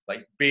 But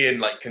like being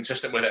like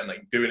consistent with it and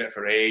like doing it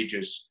for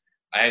ages,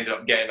 I ended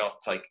up getting up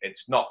like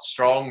it's not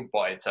strong,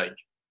 but it's like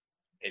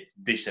it's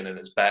decent and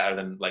it's better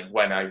than like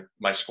when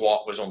my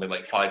squat was only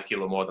like 5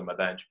 kilo more than my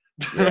bench.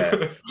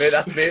 Yeah, mate,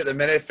 that's me at the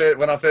minute.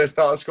 When I first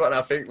started squatting,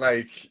 I think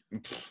like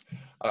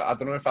I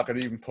don't know if I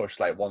could even push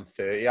like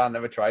 130. I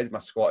never tried my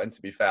squatting,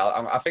 to be fair.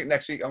 I think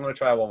next week I'm going to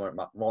try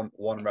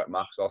one rep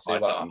max. I'll see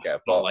what I can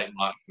get. But like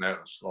max now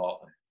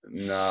squat.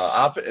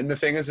 No, and the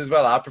thing is as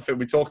well, I prefer.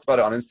 We talked about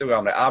it on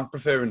Instagram. Like I'm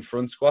preferring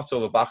front squats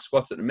over back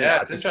squats at the minute.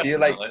 Yeah, I just feel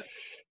like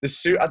the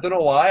suit. I don't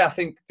know why. I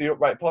think the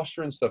upright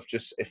posture and stuff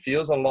it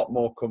feels a lot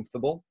more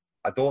comfortable.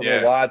 I don't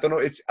know why. I don't know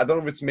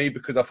if it's me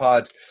because I've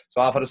had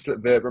a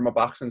slip vertebra in my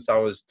back since I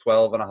was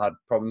 12 and I had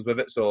problems with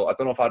it. So I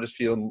don't know if I just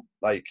feel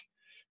like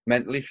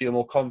mentally feel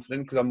more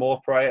confident because I'm more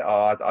upright.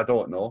 I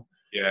don't know.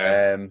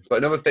 Yeah. But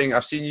another thing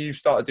I've seen you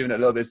started doing it a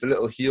little bit is the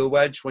little heel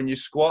wedge when you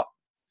squat.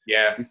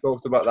 Yeah. We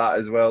talked about that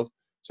as well.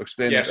 So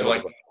explain. Yeah. So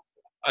like,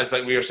 as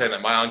like we were saying,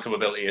 that my ankle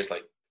mobility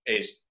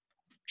is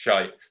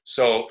shy.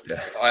 So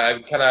I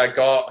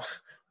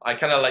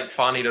kind of like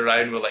fannied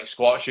around with like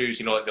squat shoes,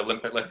 you know, like the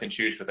Olympic lifting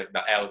shoes with like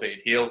that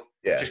elevated heel.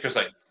 Yeah. Just because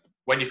like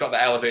when you've got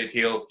the elevated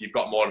heel, you've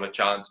got more of a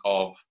chance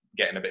of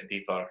getting a bit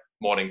deeper,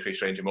 more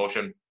increased range of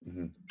motion.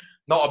 Mm-hmm.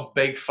 Not a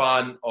big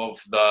fan of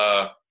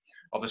the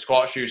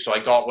squat shoes, so I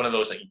got one of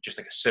those like just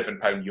like a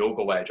 7-pound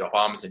yoga wedge off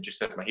Amazon just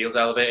to have my heels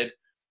elevated.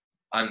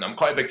 And I'm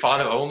quite a big fan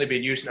of it. I've only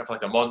been using it for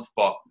like a month,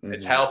 but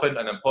it's helping.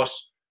 And then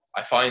plus,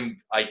 I find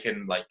I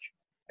can like,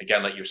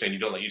 again, like you were saying, you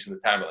don't like using the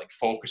term, but like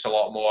focus a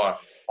lot more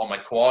on my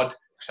quad.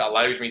 Because it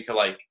allows me to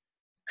like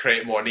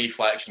create more knee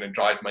flexion and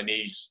drive my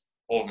knees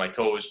over my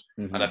toes.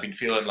 And I've been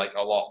feeling like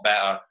a lot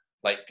better.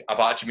 Like I've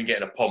actually been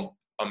getting a pump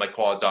on my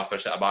quads after a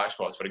set of back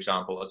squats, for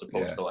example, as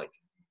opposed to like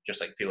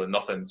just like feeling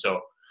nothing.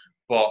 So,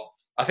 but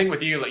I think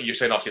with you, like you're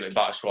saying, obviously like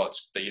back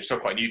squats, that you're still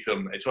quite new to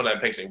them. It's one of them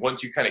things like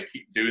once you kind of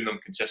keep doing them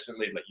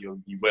consistently, like you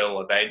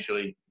will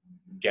eventually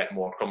get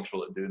more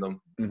comfortable at doing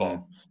them.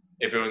 But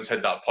everyone's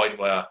had that point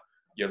where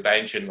you're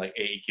benching like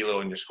 80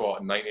 kilo and you're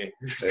squatting 90.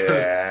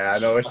 Yeah, I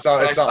know it's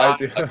not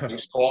ideal. I'm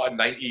squatting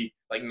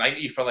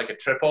 90 for like a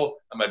triple,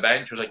 and my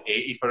bench was like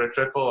 80 for a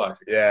triple.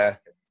 Yeah,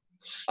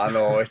 I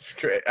know it's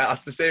great.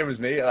 That's the same as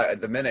me. Like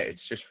at the minute,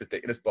 it's just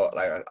ridiculous. But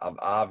like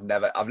I've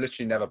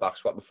literally never back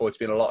squat before. It's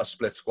been a lot of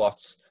split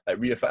squats, like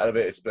rear foot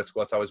elevated split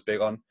squats. I was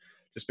big on,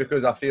 just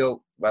because I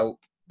feel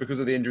because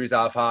of the injuries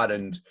I've had,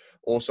 and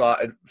also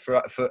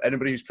for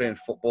anybody who's playing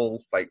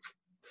football like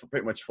for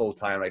pretty much full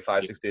time, like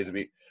 5-6 days a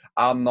week.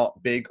 I'm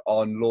not big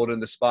on loading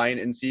the spine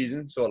in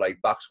season, so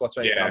like back squats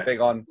or anything. Yeah.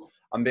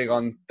 I'm big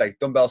on like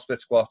dumbbell split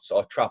squats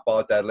or trap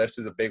bar deadlifts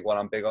is a big one.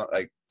 I'm big on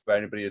like for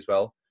anybody as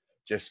well.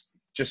 Just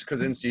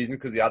because in season,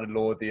 because the added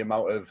load, the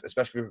amount of,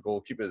 especially for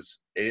goalkeepers,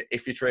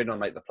 if you're training on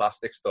like the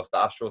plastic stuff, the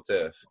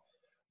AstroTurf,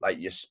 like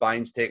your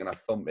spine's taking a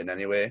thumping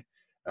anyway.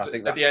 And I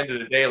think at the end of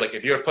the day, like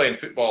if you're playing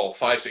football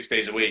 5-6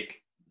 days a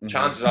week,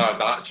 chances are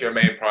that's your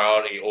main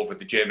priority over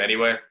the gym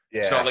anyway.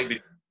 Yeah. It's not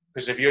like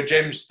because if your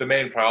gym's the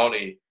main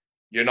priority,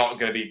 you're not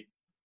going to be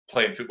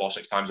playing football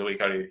 6 times a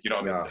week, are you? You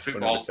know what I mean? The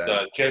football, 100%.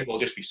 The gym will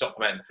just be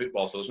supplementing the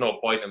football, so there's no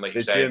point in, like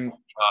you say, trashing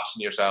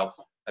yourself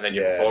and then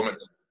your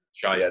performance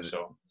shy. Yeah,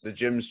 so the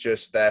gym's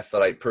just there for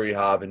like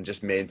prehab and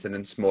just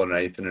maintenance more than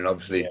anything. And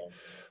obviously,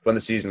 when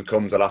the season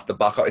comes, I'll have to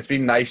back up. It's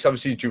been nice,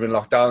 obviously, during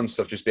lockdown and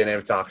stuff, just being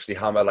able to actually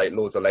hammer like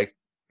loads of leg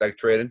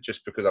training,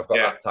 just because I've got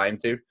that time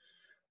to.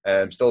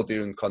 Still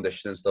doing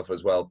conditioning stuff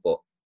as well, but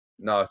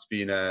no, it's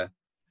been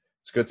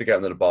it's good to get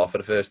under the bar for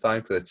the first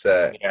time because it's.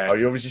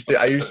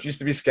 I used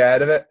to be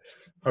scared of it.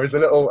 I was a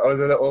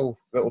little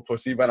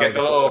pussy when I was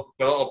a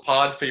little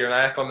pad for your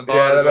neck on the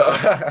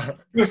bar.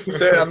 Yeah,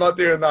 so I'm not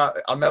doing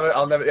that.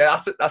 I'll never.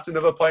 Yeah, that's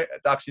another point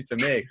actually to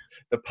make.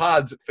 The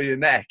pad for your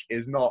neck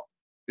is not.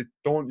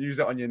 Don't use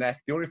it on your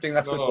neck. The only thing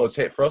that's good for is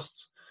hip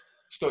thrusts.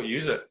 Just don't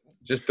use it.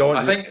 Just don't.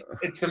 I think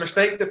it's the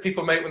mistake that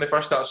people make when they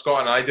first start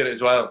squatting. I did it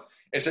as well.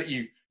 Is that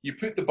you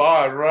put the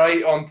bar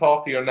right on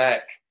top of your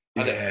neck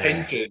and it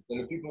pinches,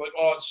 and people are like,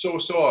 "Oh, it's so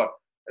sore."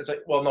 It's like,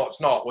 well, no,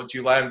 it's not. Once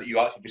you learn that you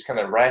actually just kind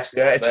of rest.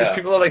 Yeah, it's because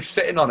people are like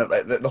sitting on it,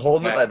 like they're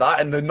holding it like that,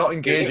 and they're not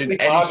engaging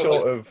any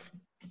sort of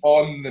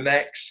on the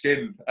neck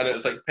skin, and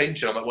it's like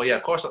pinching. I'm like, well, yeah,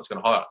 of course that's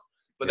going to hurt.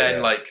 But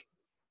then, like,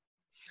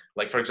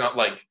 Like, for example,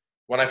 like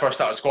when I first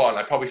started squatting,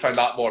 I probably found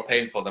that more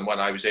painful than when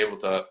I was able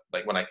to,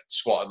 like when I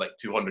squatted like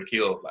 200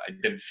 kilo. Like, I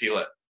didn't feel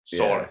it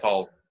sore Yeah. at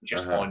all,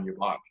 just on your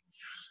back.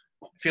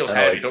 It feels I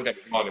know, heavy, don't get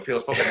me wrong, it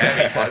feels fucking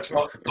heavy, but it's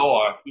not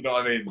sore, you know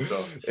what I mean?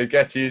 So it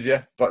gets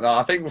easier. But no,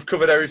 I think we've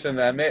covered everything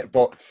there, mate.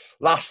 But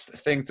last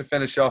thing to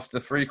finish off, the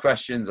 3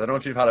 questions. I don't know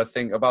if you've had a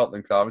think about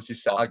them, because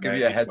obviously I'll give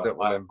you a heads up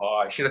with them.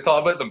 I should have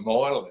thought about them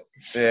more.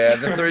 Yeah,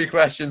 the 3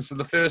 questions. So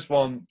the first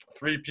one,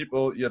 3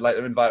 people you'd like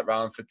to invite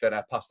round for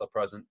dinner, past or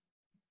present.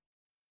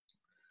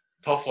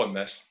 Tough one,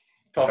 this.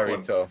 Very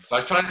tough. I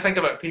was trying to think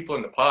about people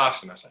in the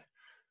past, and I said,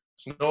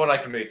 there's no one I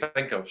can really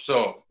think of.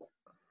 So,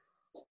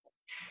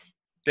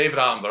 David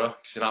Attenborough,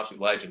 he's an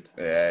absolute legend.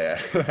 Yeah.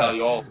 He'll tell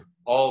you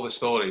all the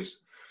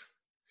stories.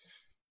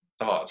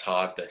 Oh, it's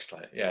hard, this.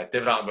 David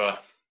Attenborough.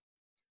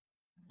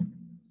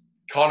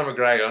 Conor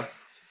McGregor,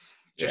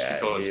 just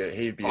because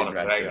he'd be Conor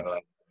interesting. McGregor.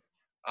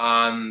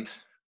 And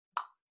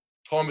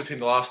torn between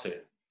the last 2.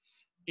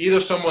 Either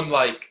someone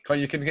like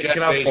You can Jeff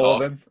have Bezos, 4 of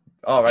them.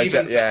 All right,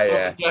 even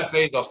yeah. Jeff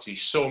Bezos,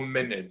 he's so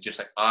minted. Just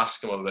like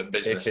ask him about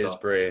business Pick his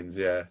stuff. brains,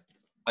 yeah.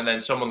 And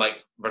then someone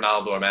like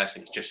Ronaldo or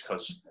Messi, just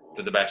because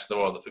they're the best in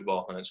the world at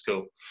football, and it's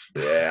cool.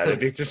 Yeah, and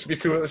it'd be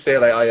cool to say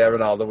like, oh yeah,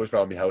 Ronaldo was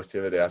around my house the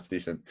other day. That's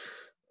decent.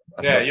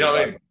 You know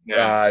what I mean?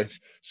 Yeah.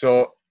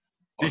 So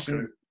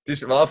decent.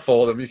 Well, I'll have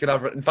 4 of them. You can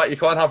have. In fact, you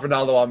can't have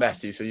Ronaldo or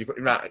Messi. So you're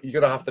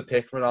gonna have to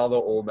pick Ronaldo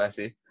or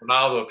Messi.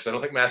 Ronaldo, because I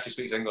don't think Messi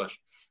speaks English.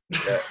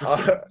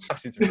 Yeah,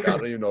 actually, to be fair, I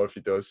don't even know if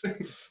he does.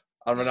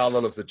 And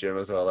Ronaldo loves the gym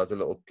as well. That's a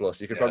little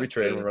plus. You could probably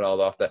train with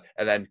Ronaldo after.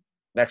 And then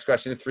next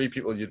question: 3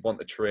 people you'd want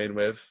to train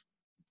with.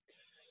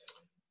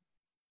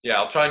 Yeah,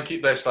 I'll try and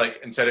keep this like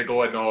instead of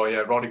going,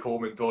 Ronnie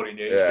Coleman, Tony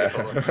Nate.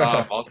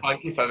 Yeah. I'll try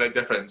and keep it a bit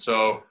different.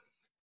 So,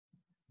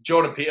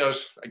 Jordan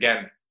Peters,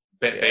 again,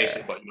 bit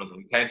basic, but the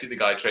intensity the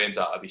guy trains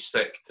at, I'd be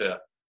sick to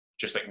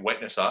just like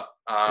witness that.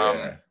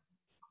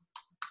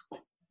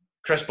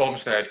 Chris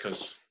Bumstead,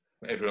 because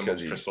everyone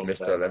loves Chris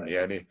Bumstead. Mr. Olympia,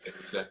 isn't he?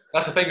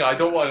 That's the thing. I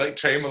don't want to like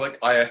train with like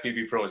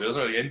IFBB pros. It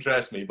doesn't really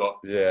interest me. But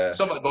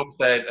something like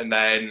Bumstead, and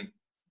then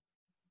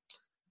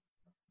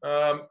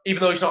even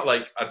though he's not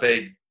like a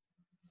big,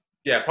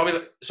 probably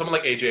like, someone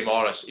like AJ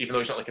Morris. Even though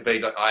he's not like a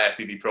big like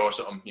IFBB pro or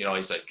something,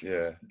 he's like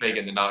big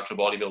in the natural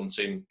bodybuilding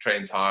scene,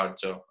 trains hard.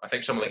 So I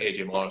think someone like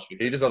AJ Morris.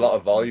 He does a lot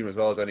of volume as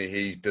well, doesn't he?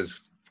 He does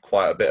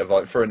quite a bit of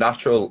volume for a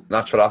natural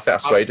athlete. I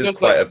swear he does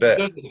quite a bit.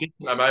 He does a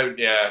decent amount,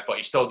 but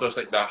he still does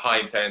like the high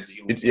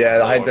intensity.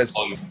 The high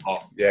intensity.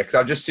 Yeah, because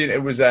I've just seen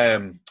it was I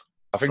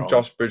think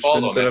Josh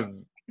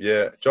Bridgman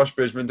Josh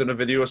Bridgman done a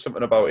video or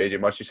something about AJ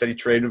Morris. He said he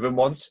trained with him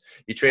once.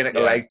 He trained like a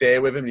leg day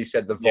with him, and he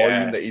said the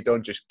volume that he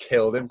done just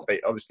killed him. But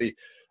obviously,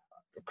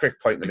 a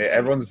quick point to make: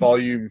 everyone's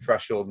volume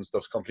threshold and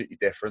stuff's completely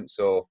different.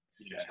 So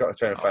you've got to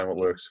try and find what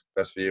works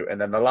best for you. And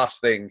then the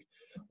last thing,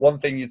 one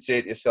thing you'd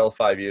say to yourself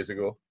 5 years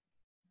ago.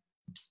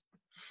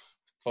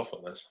 Tough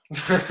on this.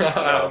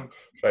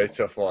 Very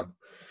tough one.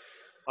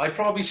 I'd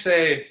probably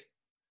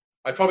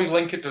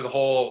link it to the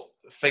whole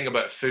thing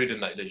about food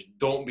and like just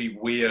don't be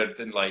weird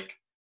and like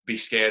be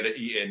scared of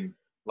eating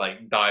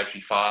like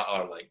dietary fat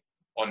or like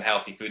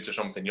unhealthy foods or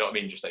something. You know what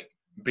I mean? Just like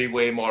be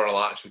way more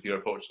relaxed with your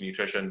approach to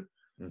nutrition.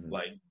 Mm-hmm.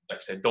 Like I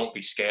said, don't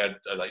be scared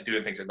of like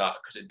doing things like that,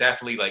 because it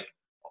definitely like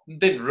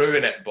didn't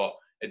ruin it, but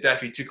it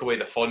definitely took away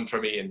the fun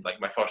for me in like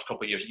my first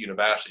couple of years at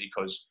university,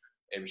 because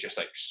it was just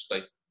like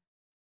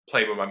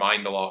playing with my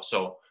mind a lot.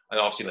 So, and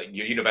obviously like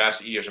your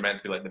university years are meant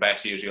to be like the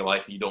best years of your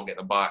life and you don't get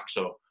them back.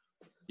 So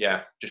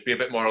yeah, just be a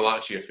bit more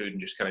relaxed with your food and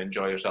just kind of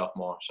enjoy yourself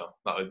more. So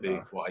that would be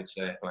what I'd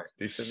say. Like,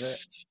 decent,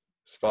 mate.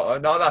 Spot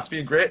on. No, that's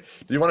been great.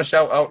 Do you want to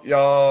shout out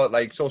your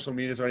like social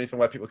medias or anything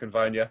where people can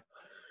find you?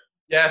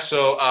 Yeah,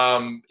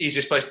 so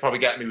easiest place to probably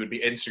get me would be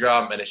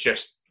Instagram, and it's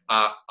just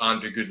at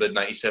Andrew Goodlad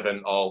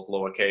 97, all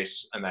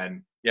lowercase, and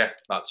then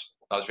that's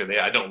really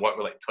it. I don't work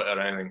with like Twitter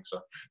or anything, so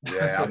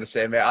yeah, I'm the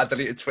same, mate. I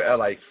deleted Twitter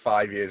like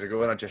 5 years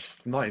ago, and I'm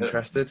just not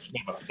interested.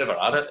 Never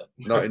had it.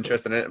 Not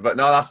interested in it, but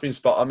no, that's been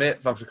spot on,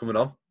 mate. Thanks for coming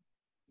on.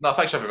 No,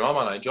 thanks for having me on,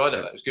 man. I enjoyed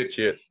it. It was good.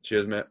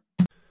 Cheers, mate.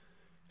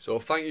 So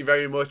thank you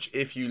very much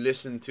if you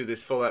listened to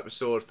this full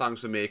episode.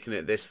 Thanks for making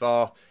it this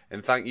far.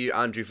 And thank you,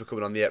 Andrew, for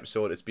coming on the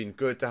episode. It's been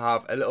good to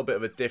have a little bit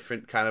of a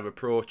different kind of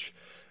approach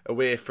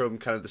away from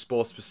kind of the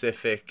sports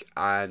specific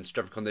and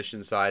strength and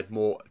conditioning side,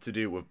 more to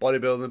do with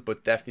bodybuilding,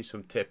 but definitely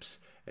some tips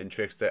and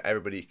tricks that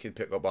everybody can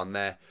pick up on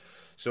there.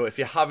 So if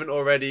you haven't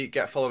already,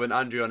 get following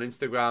Andrew on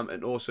Instagram,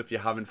 and also if you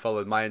haven't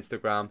followed my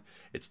Instagram,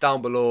 it's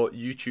down below.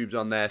 YouTube's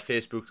on there,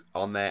 Facebook's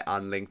on there,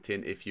 and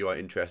LinkedIn if you are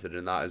interested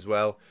in that as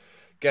well.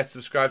 Get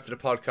subscribed to the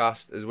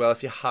podcast as well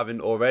if you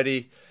haven't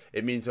already.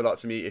 It means a lot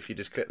to me if you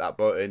just click that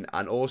button,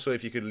 and also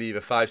if you could leave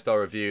a 5-star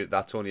review.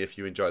 That's only if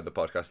you enjoyed the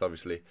podcast,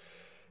 obviously.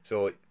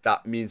 So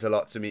that means a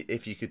lot to me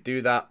if you could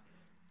do that.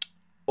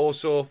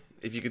 Also,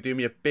 if you could do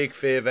me a big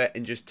favour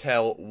and just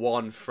tell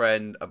one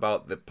friend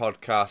about the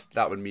podcast,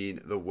 that would mean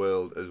the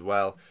world as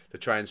well, to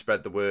try and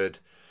spread the word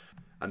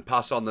and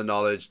pass on the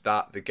knowledge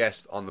that the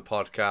guests on the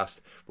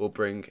podcast will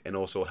bring and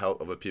also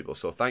help other people.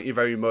 So thank you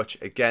very much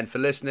again for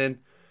listening.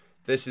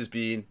 This has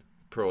been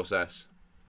Process.